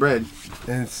legitimate bread.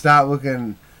 And stop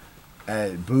looking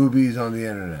at boobies on the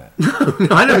internet. No,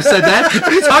 I never said that. What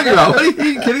are you talking about? Are you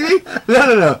kidding me?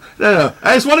 No.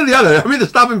 It's one or the other. I'm either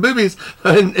stopping boobies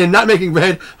and not making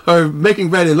bread, or making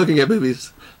bread and looking at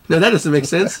boobies. No, that doesn't make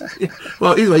sense.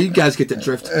 Well, either way, you guys get the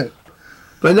drift.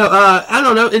 But no, I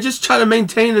don't know, and just try to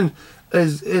maintain and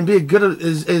be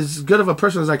as good of a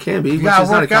person as I can be. You gotta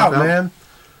work out, man.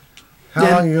 How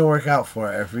long are you gonna work out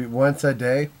for? Once a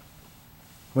day?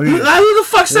 Who the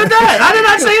fuck said that? I did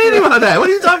not say anything about that. What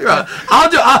are you talking about?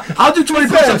 I'll do 20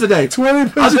 push-ups a day. 20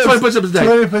 push-ups. I'll do 20 push-ups a day.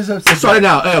 20 push-ups. Let's start it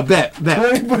now. Bet.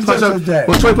 20 push-ups a day.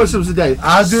 Well, 20 push-ups a day.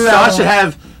 I'll do that. So I should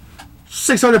have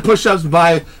 600 push-ups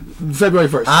by February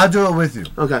 1st. I'll do it with you.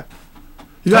 Okay.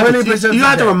 You have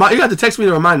to text me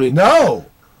to remind me. No.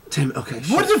 Damn it. Okay.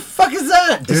 What the fuck is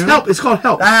that, dude? It's help. It's called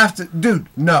help. I have to, dude.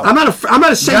 No. I'm not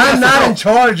ashamed. I'm not in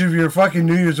charge of your fucking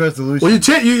New Year's resolution. Well, you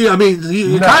keep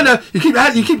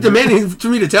demanding for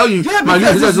me to tell you. Yeah, my New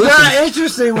Year's because it's resolution. not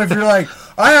interesting if you're like,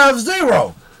 I have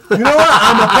 0. You know what?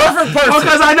 I'm a perfect person. Well,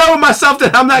 because I know myself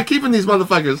that I'm not keeping these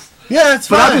motherfuckers. Yeah, that's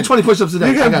fine. But I'll do 20 push-ups a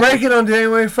day. You can break it on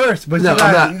January 1st, but no,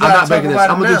 I'm not breaking this.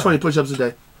 I'm gonna do 20 push-ups a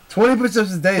day. 20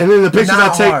 push-ups a day. And then the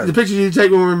pictures you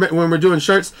take when we're doing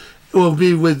shirts will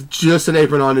be with just an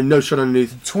apron on and no shirt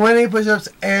underneath. 20 push-ups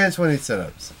and 20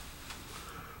 sit-ups.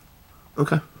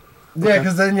 Okay. Yeah,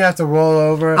 because then you have to roll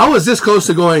over. I was this close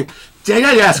to going, dang,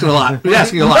 you're asking a lot. You're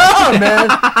asking a lot. No, man.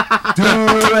 Do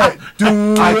it.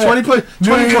 All right, 20.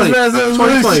 New Year's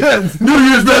resolution. New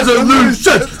Year's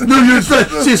resolution. New Year's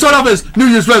resolution. See, it started off as New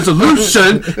Year's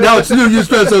resolution. Now it's New Year's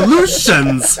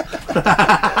resolutions.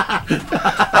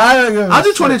 I'll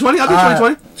do 2020. I'll do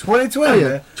 2020. 2020.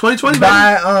 Yeah. 2020,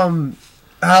 by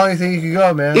How long do you think you can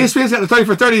go, man? ESPN's got the 30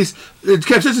 for 30s.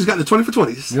 CampCitrus got the 20 for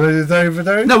 20s. You want to do 30 for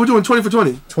 30? No, we're doing 20 for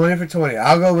 20. 20 for 20.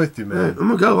 I'll go with you, man. Man, I'm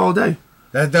gonna go all day.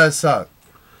 That does suck.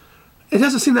 It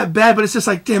doesn't seem that bad, but it's just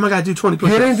like, damn, I gotta do 20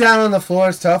 push-ups. Getting down on the floor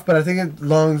is tough, but I think it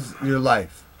longs your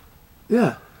life.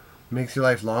 Yeah. Makes your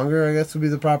life longer, I guess would be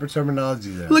the proper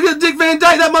terminology there. Look at Dick Van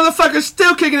Dyke. That motherfucker's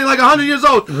still kicking it like 100 years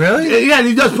old. Really? Yeah, and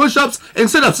he does push-ups and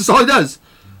sit-ups. That's all he does.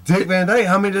 Dick Van Dyke,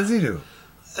 how many does he do?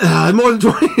 More than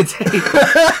 20 a day.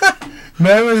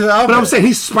 Man, where's the outfit? But I'm saying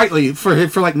he's sprightly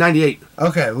for like 98.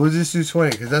 Okay, we'll just do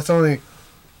 20 because that's only.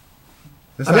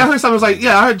 That's I heard someone was like,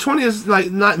 yeah, I heard 20 is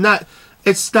like not.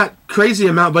 It's not crazy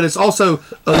amount, but it's also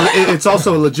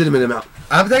a legitimate amount.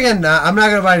 I'm thinking I'm not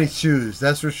gonna buy any shoes.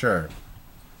 That's for sure.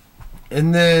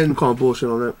 And then I'm calling bullshit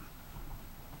on that.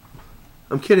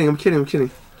 I'm kidding.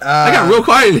 I got real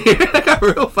quiet in here. I got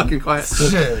real fucking quiet.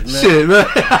 Shit, man. Shit, man.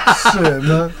 Shit,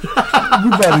 man. We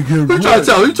about to get You trying to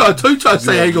tell? You trying to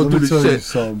say I ain't gonna do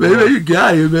this shit? Man, you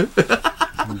got it, man.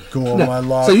 Go on my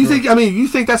locker. So you think? I mean, you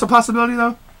think that's a possibility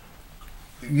though?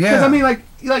 Yeah. Because I mean, like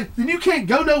you can't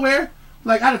go nowhere,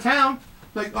 like out of town,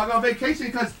 like on vacation,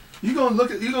 because you're gonna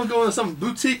go into some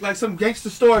boutique, like some gangster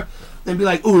store, and be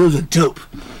like, "Ooh, those are dope."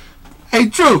 Hey,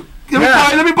 Drew,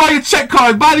 let me buy your check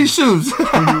card. Buy these shoes.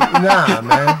 Nah,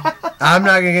 man. I'm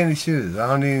not gonna get any shoes. I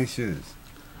don't need any shoes.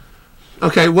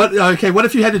 Okay, what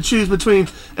if you had to choose between,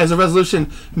 as a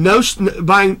resolution, no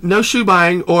shoe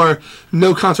buying, or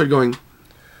no concert going?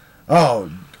 Oh,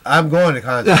 I'm going to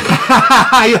concerts.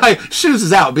 Like, shoes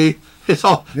is out, B. It's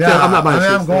all. Yeah, I'm not buying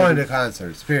shoes. I'm going to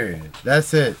concerts. Period.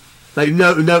 That's it. Like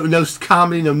no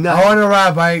comedy, no nothing. I want to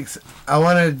ride bikes. I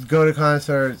want to go to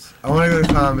concerts. I want to go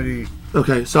to comedy.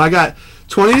 Okay, so I got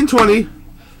 20 and 20.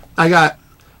 I got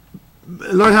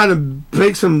learn how to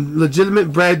bake some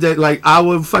legitimate bread that like I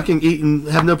would fucking eat and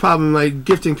have no problem like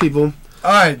gifting people.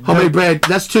 All right, Homemade bread.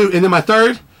 That's 2. And then my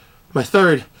third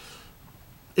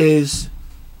is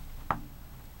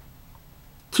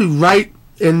to write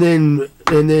and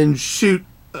then shoot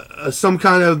some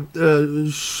kind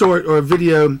of short or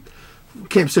video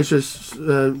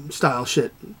CampCitrus style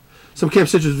shit. Some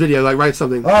CampCitrus video, like write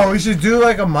something. Oh, we should do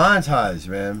like a montage,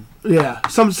 man. Yeah,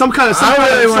 some kind of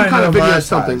video or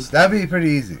something. That'd be pretty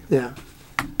easy. Yeah,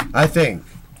 I think.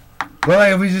 But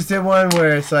like if we just did one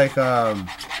where it's like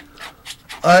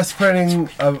us printing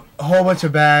a whole bunch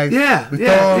of bags. Yeah, we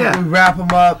wrap them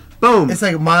up. Boom. It's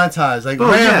like a montage, like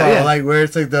Boom, Rambo, like where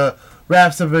it's like the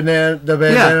wraps the bandana,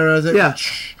 yeah.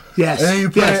 Yes. And then you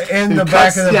put it in the cuts,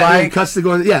 back of the bike. And cuts to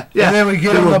go in, yeah. And then we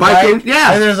get on the bike. And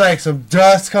there's like some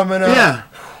dust coming up. Yeah.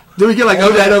 Then we get like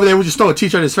over there. We just throw a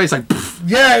t-shirt in his face, like. Poof.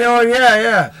 Yeah.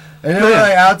 And then we're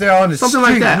like out there on the something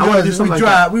street. like that. I want to do something like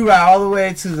that. We ride all the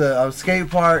way to the skate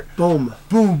park. Boom.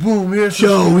 Boom.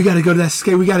 Joe, we got to go to that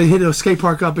skate. We got to hit a skate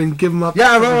park up and give them up.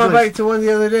 Yeah, I rode my bike to one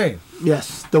the other day.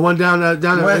 Yes, the one down at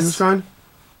the Shrine.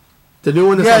 The new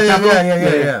one that's on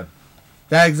Capitol? Yeah.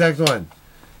 That exact one.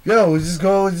 Yo,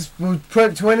 we'll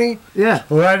print 20. Yeah.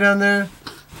 We'll ride down there,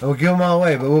 and we'll give them all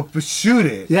away. But we'll shoot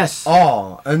it. Yes.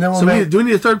 All. And then do we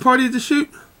need a third party to shoot?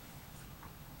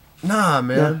 Nah,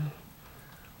 man. Yeah.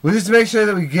 We'll just make sure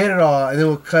that we get it all, and then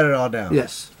we'll cut it all down.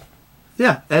 Yes.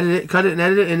 Yeah, edit it, cut it, and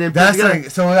edit it, and then that's like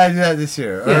so. We gotta do that this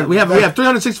year. Yeah, we have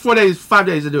 364 days, 5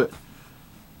 days to do it.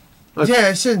 Okay. Yeah,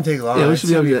 it shouldn't take long. Yeah, we should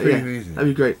be able to do that. Easy. That'd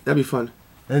be great. That'd be fun.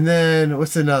 And then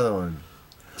what's another one?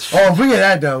 Oh, if we get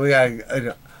that done, we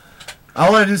gotta. I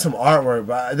want to do some artwork,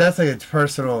 but that's like a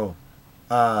personal.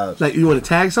 Like you want to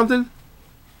tag something?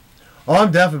 Oh,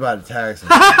 I'm definitely about to tag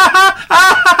something.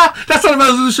 That's not a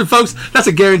resolution, folks. That's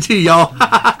a guarantee, y'all.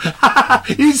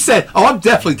 You said, "Oh, I'm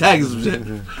definitely tagging some shit."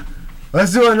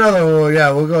 Let's do another one.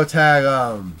 Yeah, we'll go tag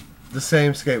the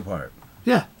same skate park.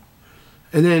 Yeah.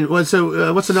 And then what's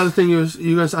another thing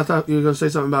you guys? I thought you were gonna say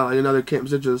something about like another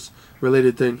CampCitrus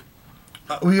related thing.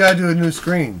 We gotta do new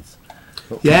screens.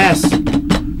 Yes.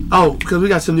 Oh, because we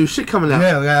got some new shit coming out.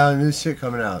 Yeah, we got new shit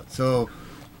coming out. So,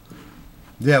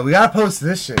 yeah, we gotta post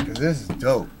this shit because this is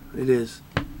dope. It is.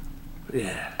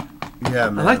 Yeah. Yeah,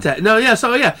 man. I like that. No, yeah.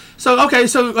 So yeah. So okay.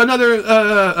 So another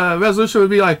resolution would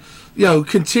be like,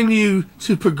 continue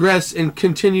to progress and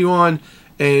continue on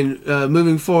and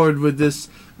moving forward with this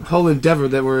whole endeavor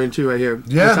that we're into right here.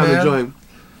 Yeah, I'm man. enjoying.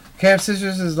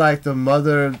 CampCitrus is like the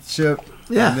mothership.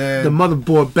 Yeah, and then, the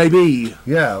motherboard, baby.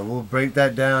 Yeah, we'll break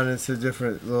that down into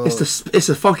different little... It's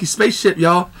a funky spaceship,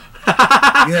 y'all.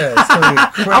 Yeah, it's gonna be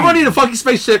crazy. I'm gonna need a funky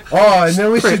spaceship. Oh, and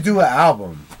then we should do an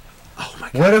album. Oh my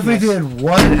god. What if we did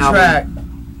one track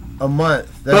a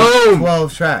month? That's Boom.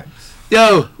 12 tracks.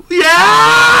 Yo,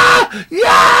 yeah.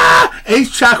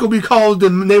 Each track will be called the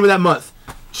name of that month.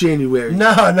 January.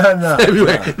 No.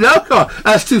 February. No, come on.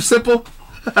 That's too simple.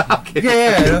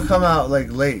 Yeah, it'll come out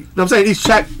like late. No, I'm saying each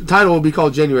track title will be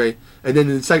called January, and then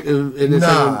the second, And then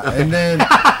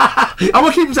I'm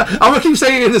gonna keep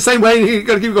saying it in the same way, and you're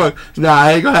gonna keep going. Nah,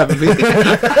 I ain't gonna happen.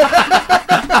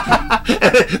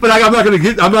 But like, I'm not gonna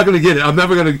get it. I'm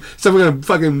never gonna. So we're gonna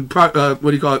fucking. What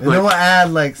do you call it? and then we'll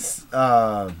add like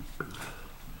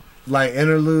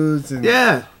interludes and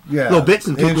Yeah. Little bits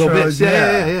and intros, little bits.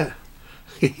 Yeah.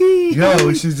 Yo,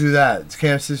 we should do that.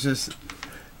 CampCitrus.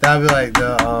 That'd be like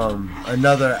the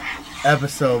another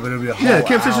episode, but it'll be a whole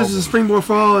CampCitrus album. is a springboard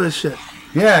for all of this shit.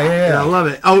 Yeah. I love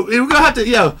it. Oh, we're gonna have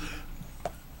to.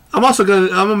 I'm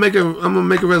gonna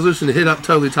make a resolution to hit up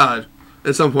Totally Todd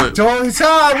at some point. Tony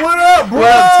Todd, what up, bro? What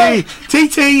up,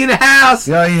 TT in the house?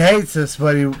 Yo, he hates us,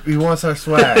 but he wants our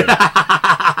swag.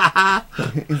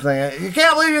 He's like, you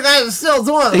can't believe you guys are still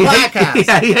doing the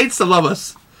podcast. He hates to love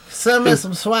us. Send me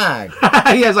some swag.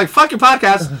 He's like, fuck your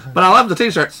podcast, but I love the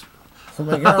t-shirts. So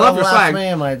my I girl love your left swag. me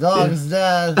and my dog is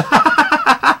dead.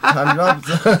 I'm up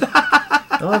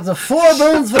to 4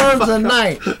 boons farms a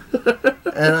night.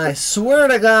 And I swear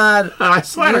to God, you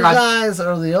guys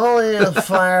are the only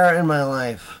fire in my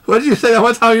life. What did you say that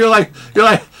one time? You're like,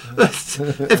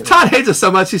 if Todd hates us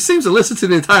so much, he seems to listen to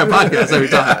the entire podcast every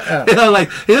time. Yeah. Like,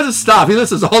 he doesn't stop. He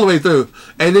listens all the way through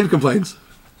and then complains.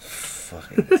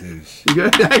 Fucking douche. You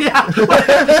good? Yeah.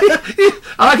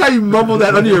 I like how you mumble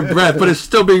that under your breath, but it's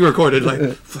still being recorded. Like,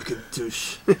 fucking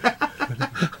douche.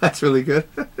 That's really good.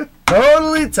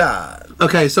 Totally Todd.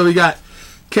 Okay, so we got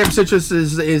CampCitrus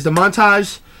is the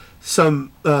montage,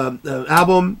 some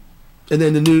album, and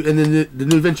then the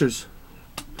new ventures,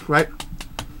 right?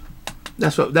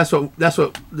 That's what the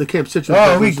CampCitrus.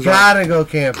 Oh, we gotta go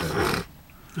camping.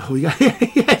 Oh, we got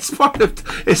it's part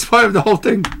of the whole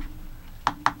thing.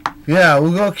 Yeah,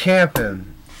 we'll go camping.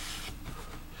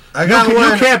 I got You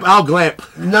one. camp, I'll glamp.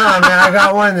 Nah, man, I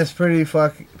got one that's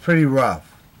pretty rough.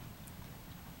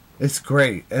 It's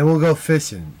great, and we'll go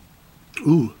fishing.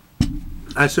 Ooh,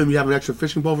 I assume you have an extra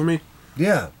fishing pole for me.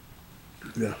 Yeah,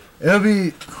 Yeah. it'll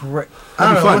be great.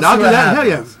 That'd be fun. We'll I'll see do what that. Hell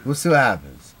happens. We'll see what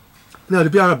happens. No, to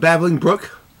be on a babbling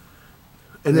brook,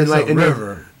 and then There's a and then-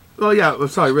 river. well, yeah, I'm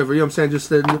sorry, river. You know what I'm saying? Just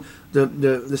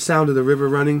the sound of the river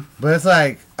running. But it's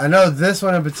like, I know this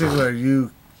one in particular,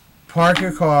 you park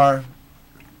your car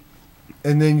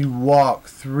and then you walk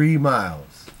 3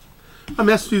 miles. I mean,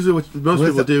 that's usually what most with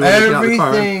people do when they get out of the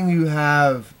car. Right? everything you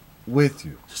have with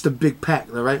you. Just a big pack,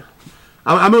 though, right?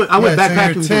 I went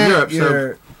backpacking so in Europe,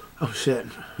 your, so oh shit,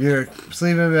 your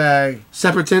sleeping bag.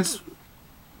 separate tents.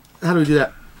 How do we do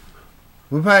that?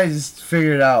 We'll probably just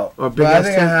figure it out. Or big But I ass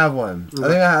think I tent? have one.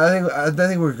 I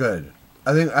think we're good.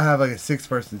 I think I have like a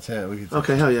 6-person tent. We could.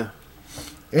 Okay, hell yeah.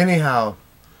 Anyhow.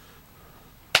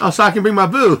 Oh, so I can bring my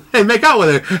boo and make out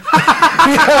with her.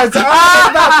 Yeah, it's all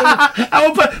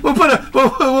about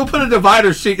We'll put a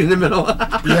divider sheet in the middle.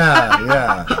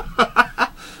 yeah.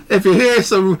 If you hear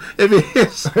some,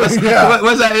 what's, Yeah.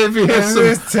 what's that? If you hear some,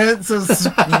 There's tents of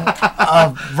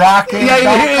rocking. yeah,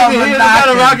 if you hear the kind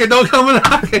of rocket, don't come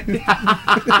knocking.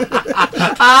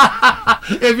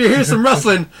 If you hear some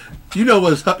rustling, you know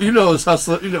it's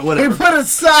hustling. You know He whatever. put a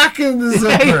sock in the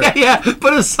zipper. yeah.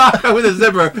 Put a sock on with a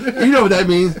zipper. You know what that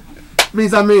means? It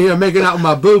means I'm in here making out with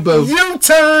my boo boo. You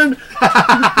turn.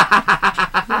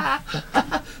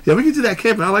 Yeah, we can do that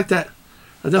camping. I like that.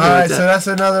 I definitely All right, like that. so that's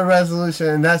another resolution,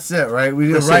 and that's it, right?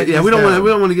 We That's did right. it. Yeah, we don't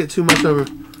want to get too much over.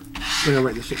 We're gonna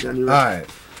write this shit down. You're All right. right,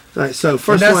 All right. So and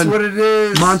first that's one, what it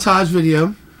is. montage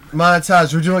video.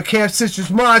 Montage. We're doing CampCitrus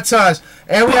montage,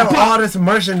 and we have all this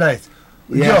merchandise.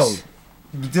 Yes.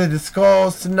 Yo, we did the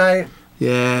skulls tonight.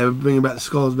 Yeah, we're bringing back the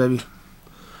skulls, baby.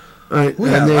 All right, We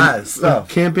got a lot of stuff.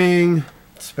 Camping.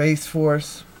 Space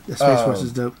Force. Yeah, Space Force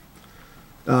is dope.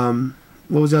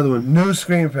 What was the other one? New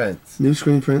screen prints. New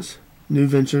screen prints, new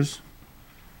ventures.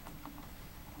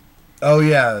 Oh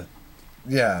yeah,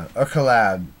 a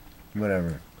collab,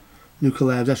 whatever. New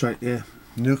collabs. That's right. Yeah.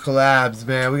 New collabs,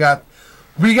 man. We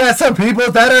got some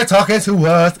people that are talking to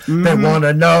us. They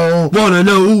wanna know Wanna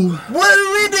know? what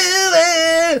are we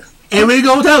doing. And we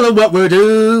gonna tell them what we're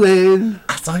doing.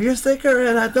 I saw your sticker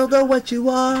and I don't know what you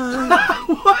are.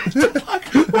 What the fuck?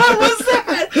 What was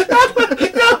that?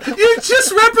 No, you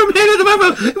just reprimanded the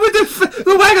with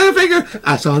the wag of the finger.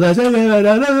 I saw that.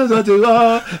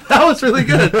 That was really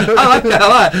good. I like that a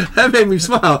lot. That made me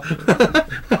smile.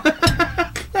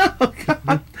 Oh,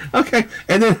 God. Okay,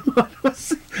 and then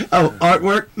what's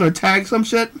artwork or tag some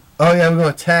shit? Oh yeah, we're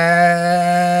gonna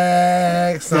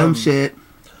tag Some shit.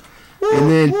 And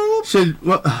then what's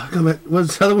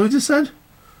the other one we just said?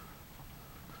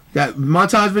 Got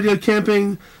montage video,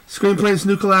 camping, screen prints,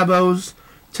 new collabos,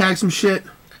 tag some shit.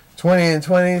 20 and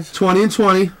 20s. 20 and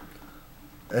 20.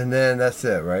 and then that's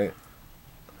it, right?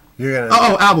 You're gonna.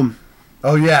 Oh, album.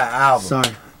 Oh yeah, album.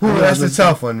 Sorry. Ooh, that's a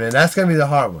tough one, man. That's gonna be the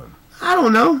hard one. I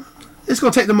don't know. It's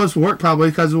gonna take the most work probably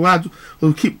because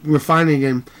we'll keep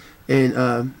refining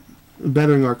and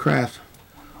bettering our craft.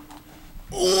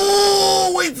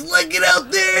 Oh, wait till I get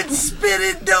out there and spit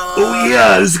it, dog. Oh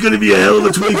yeah, this is gonna be a hell of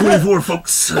a 2024,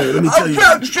 folks. Let me tell you.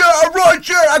 I shit, I run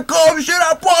shit, I come shit,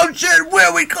 I pump shit,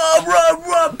 where we come,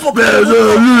 run.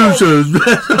 Resolutions.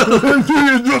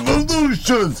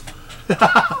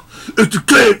 It's a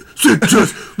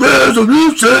CampCitrus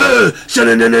resolution.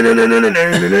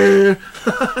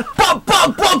 Pop.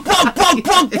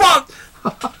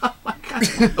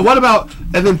 What about,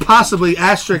 and then possibly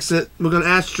asterisk it. We're gonna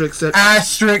asterisk it.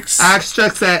 Asterisk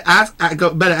that.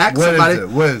 Better ask what somebody.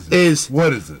 What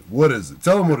is it?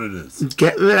 Tell them what it is.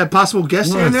 Possible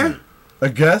guest here and there. A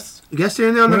guest? A guest here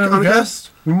and there on the guest?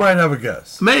 We might have a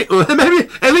guest. Maybe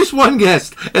at least one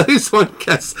guest. At least one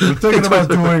guest. We're thinking about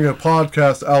doing a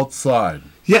podcast outside.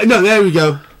 Yeah, no, there we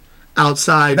go.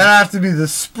 Outside. That have to be the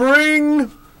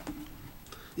spring.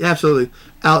 Yeah, absolutely.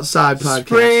 Outside podcast.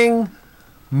 Spring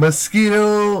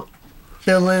mosquito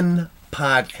killing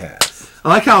podcast. I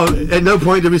like how at no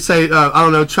point did we say, I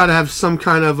don't know, try to have some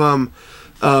kind of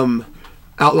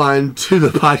outline to the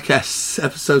podcast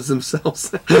episodes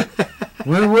themselves.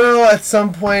 We will at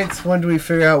some point. When do we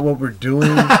figure out what we're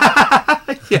doing?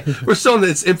 Yeah, we're still in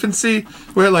its infancy.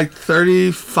 We're at like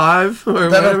 35 or That'll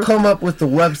whatever. come up with the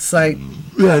website.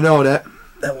 Yeah, I know that.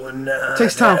 That one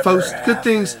Takes time, folks. Good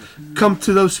things come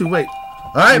to those who wait.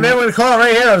 All right, man. We're gonna call it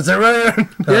right here. Is that right?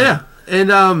 Yeah, and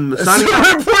signing Super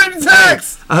off. important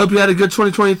text. I hope you had a good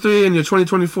 2023 and your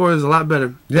 2024 is a lot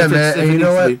better. Yeah, If man. if And it you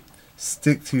know needs to what? be.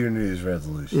 Stick to your New Year's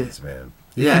resolutions, man.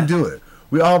 You Yeah. can do it.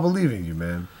 We all believe in you,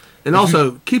 man. And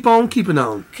also, keep on keeping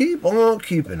on. Keep on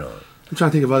keeping on. I'm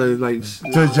trying to think of other, like...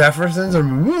 The Jeffersons are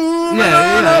moving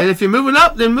Yeah. up. And if you're moving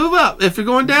up, then move up. If you're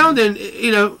going down, then,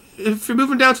 if you're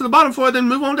moving down to the bottom floor, then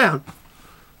move on down.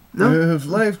 No? If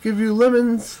life give you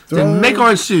lemons, Then make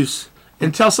orange juice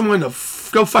and tell someone to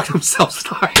go fuck themselves.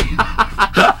 Sorry.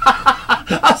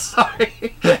 I'm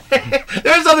sorry.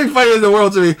 There's nothing funnier in the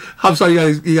world to me. I'm sorry,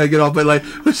 you gotta get off, but like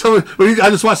I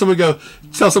just watch someone go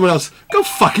tell someone else, go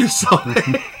fuck yourself.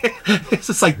 It's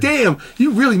just like, damn,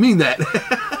 you really mean that.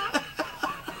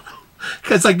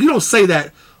 Because like you don't say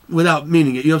that without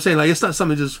meaning it. You know what I'm saying? Like it's not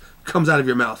something that just comes out of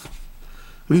your mouth.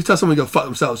 When you tell someone to go fuck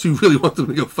themselves, you really want them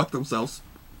to go fuck themselves.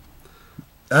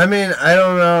 I mean, I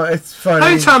don't know. It's funny. How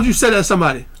many times you said that to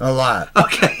somebody? A lot.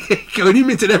 Okay. And you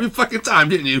meant it every fucking time,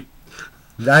 didn't you?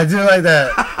 I do like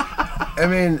that. I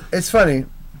mean, it's funny.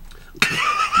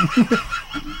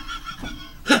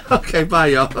 Okay, bye,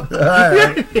 y'all. All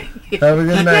right. Have a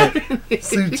good night.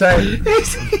 Sleep tight.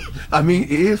 I mean,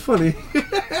 it is funny.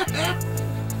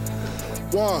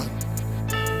 1,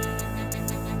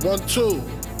 2.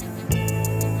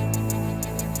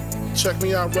 Check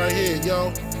me out right here,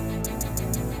 yo.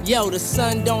 Yo, the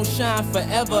sun don't shine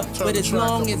forever, but as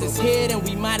long as it's here, then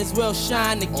we might as well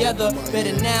shine together.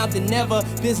 Better now than never,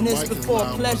 business before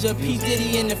pleasure. P.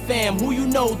 Diddy and the fam, who you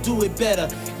know do it better.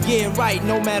 Yeah, right,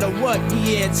 no matter what,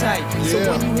 we airtight. So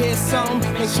when you hear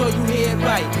something, make sure you hear it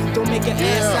right. Don't make an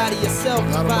ass out of yourself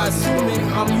by assuming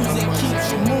our music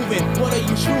keeps you moving. What are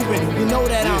you proving? You know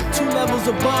that I'm 2 levels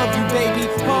above you, baby.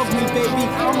 Hug me, baby,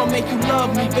 I'ma make you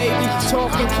love me, baby.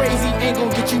 Talking crazy ain't gonna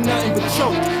get you nothing but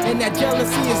choke. And that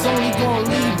jealousy is only gonna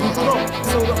leave you broke.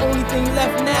 So the only thing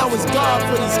left now is God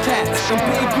for these cats. And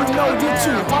babe, you know you're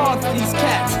too hard for these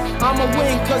cats. I'ma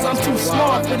win cause I'm too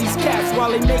smart for these cats.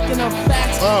 While they making up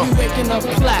facts, we waking up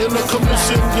plaques. In the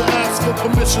commission, you ask for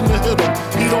permission to hit him.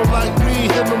 He don't like me,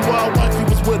 hit him while wifey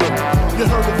was with him. You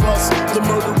heard of us, the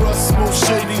murderers, most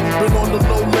shady. Been on the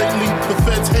low lately, the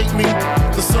feds hate me.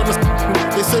 The son is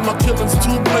they say my killing's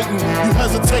too blatant. You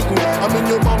hesitating, I'm in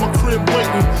your mama crib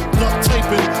waiting. Duct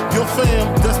taping, your fam,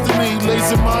 destiny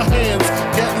lays in my hands.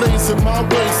 Gat lays in my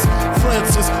waist.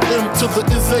 Francis, M to the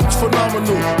is H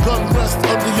phenomenal. Gun rest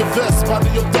under your vest, by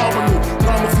the abdominal.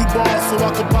 Rhyme a few bars so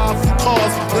I can buy a few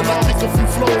cars. Then I kick a few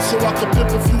flows so I can pimp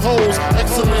a few hoes.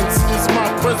 Excellence is my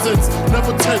presence.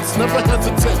 Never tense, never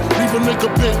hesitate. Leave a nigga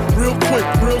bent, real quick,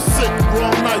 real sick.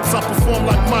 Wrong nights, I perform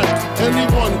like Mike.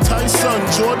 Anyone, Tyson,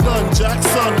 Jordan,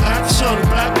 Jackson, action,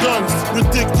 back guns,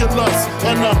 ridiculous.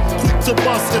 And I'm quick to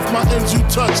bust if my ends you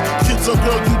touch. Kids or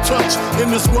girl you touch. In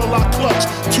this world I clutch.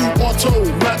 2 auto,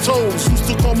 Matos. Used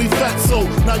to call me Fatso,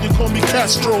 now you call me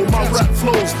Castro. My rap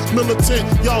flows militant,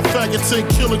 y'all faggots ain't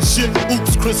killing shit.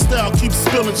 Oops, Cristal keep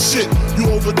spilling shit.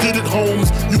 You overdid it, Holmes.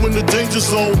 You in the danger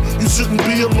zone. You shouldn't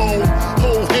be alone.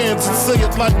 Hold hands and say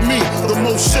it like me, the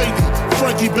most shady.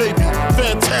 Frankie baby,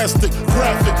 fantastic,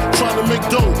 graphic, trying to make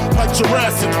dough like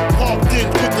Jurassic. Park did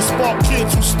with the spark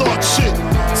kids who start shit.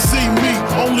 See me,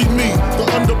 only me, the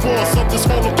underboss of this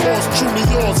Holocaust, truly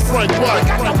yours, Frank White.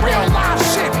 I got the real live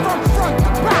shit from front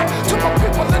to back. To my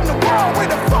people in the world, where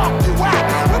the fuck you at?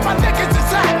 Where my niggas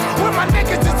is at? Where my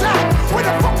niggas is at? Where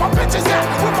the fuck my bitches at?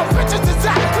 Where my bitches is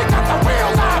at? We got the real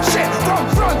live shit from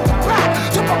front to back.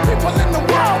 To my people in the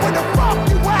world, where the fuck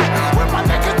you at? Where my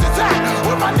niggas is at?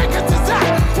 Where my niggas is at?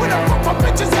 Where the fuck my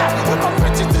bitches at? Where my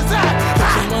bitches is at?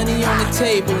 Put your money on the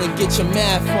table and get your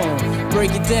math on.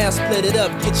 Break it down, split it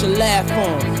up, get your laugh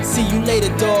on. See you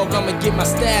later, dog, I'ma get my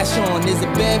stash on. There's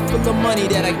a bag full of money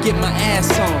that I get my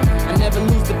ass on. I never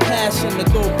lose the passion to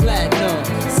go platinum.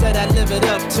 Said I live it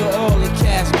up till all the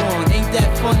cash gone. Ain't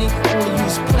that funny? Only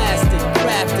use plastic,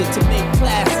 crafted to make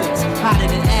classics. Hotter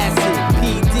than acid,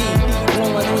 PD,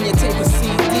 blowing on your tape of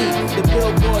CD. The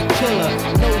Billboard killer,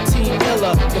 no team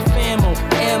iller. The famo,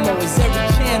 ammo is every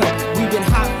channel. We've been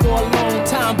hot for a long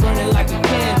time, burning like a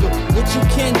candle. What you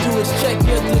can do is check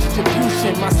your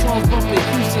distribution. My songs bump in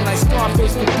Houston like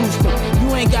Scarface produced them.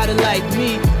 You ain't got it like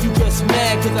me, you just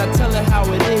mad cause I tell her how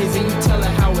it is and you tell her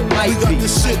how it might be. We got be.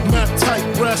 this shit mapped tight,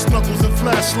 brass knuckles and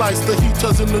flashlights. The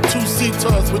heaters and the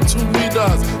 2-seaters with 2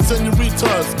 meters.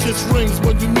 Senoritas, kiss rings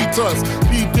when you meet us.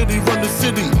 P. Diddy run the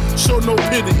city, show no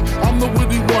pity. I'm the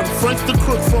witty one, Frank's the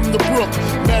crook from the brook.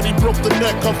 Maddie broke the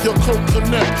neck of your coke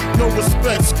connect. No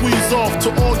respect, squeeze off to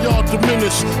all y'all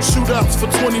diminish. Shootouts for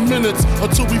 20 minutes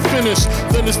until we finish.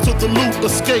 Then it's to the loot,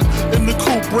 escape in the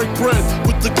coupe, break bread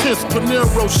with the kiss.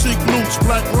 Panero, chic loots,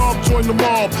 Black Rob join the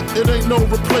mob. It ain't no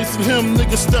replacing him,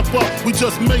 niggas step up. We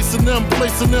just macing them,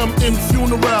 placing them in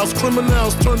funerals.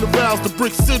 Criminals turn the vows to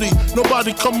Brick City.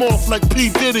 Nobody come off like P.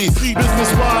 Diddy.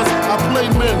 Business wise, I play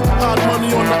men. Hard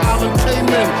money on the island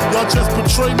Cayman. Y'all just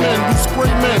betray men, you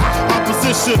spray men.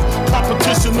 Opposition,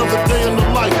 competition of the day in the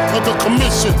life of the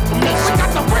commission. We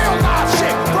got the real live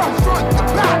shit from front to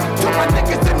back. To my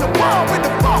niggas in the world, where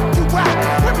the fuck you at?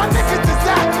 Where my niggas is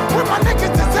at? Where my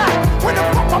niggas is at? Where the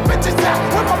fuck my bitches at?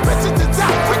 Where my bitches is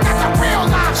at? We got the real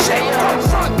live shit from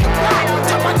front to back.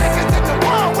 To my niggas in the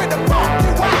world, where the fuck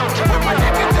you at? Where my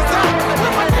niggas is at?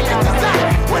 Where my niggas is at?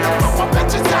 Where the fuck my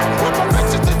bitches at? Where my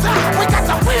bitches is at? We got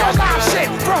the real live shit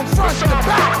from front to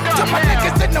back. To my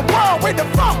niggas in the world, where the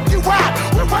fuck you at?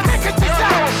 Where my niggas is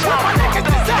at? Where my niggas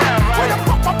is at? Where the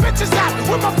fuck my bitches at?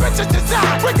 Where my bitches is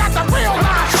at? We got the real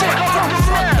live shit from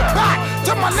front to back.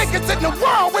 To my niggas in the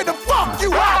world, where the fuck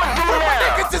you at? Where my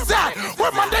niggas is at?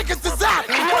 Where my niggas is at?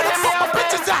 Where the fuck my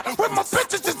bitches at? Where my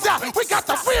bitches is at? We got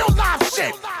the real live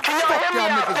shit. Fuck y'all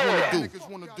niggas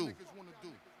wanna do.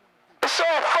 It's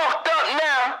all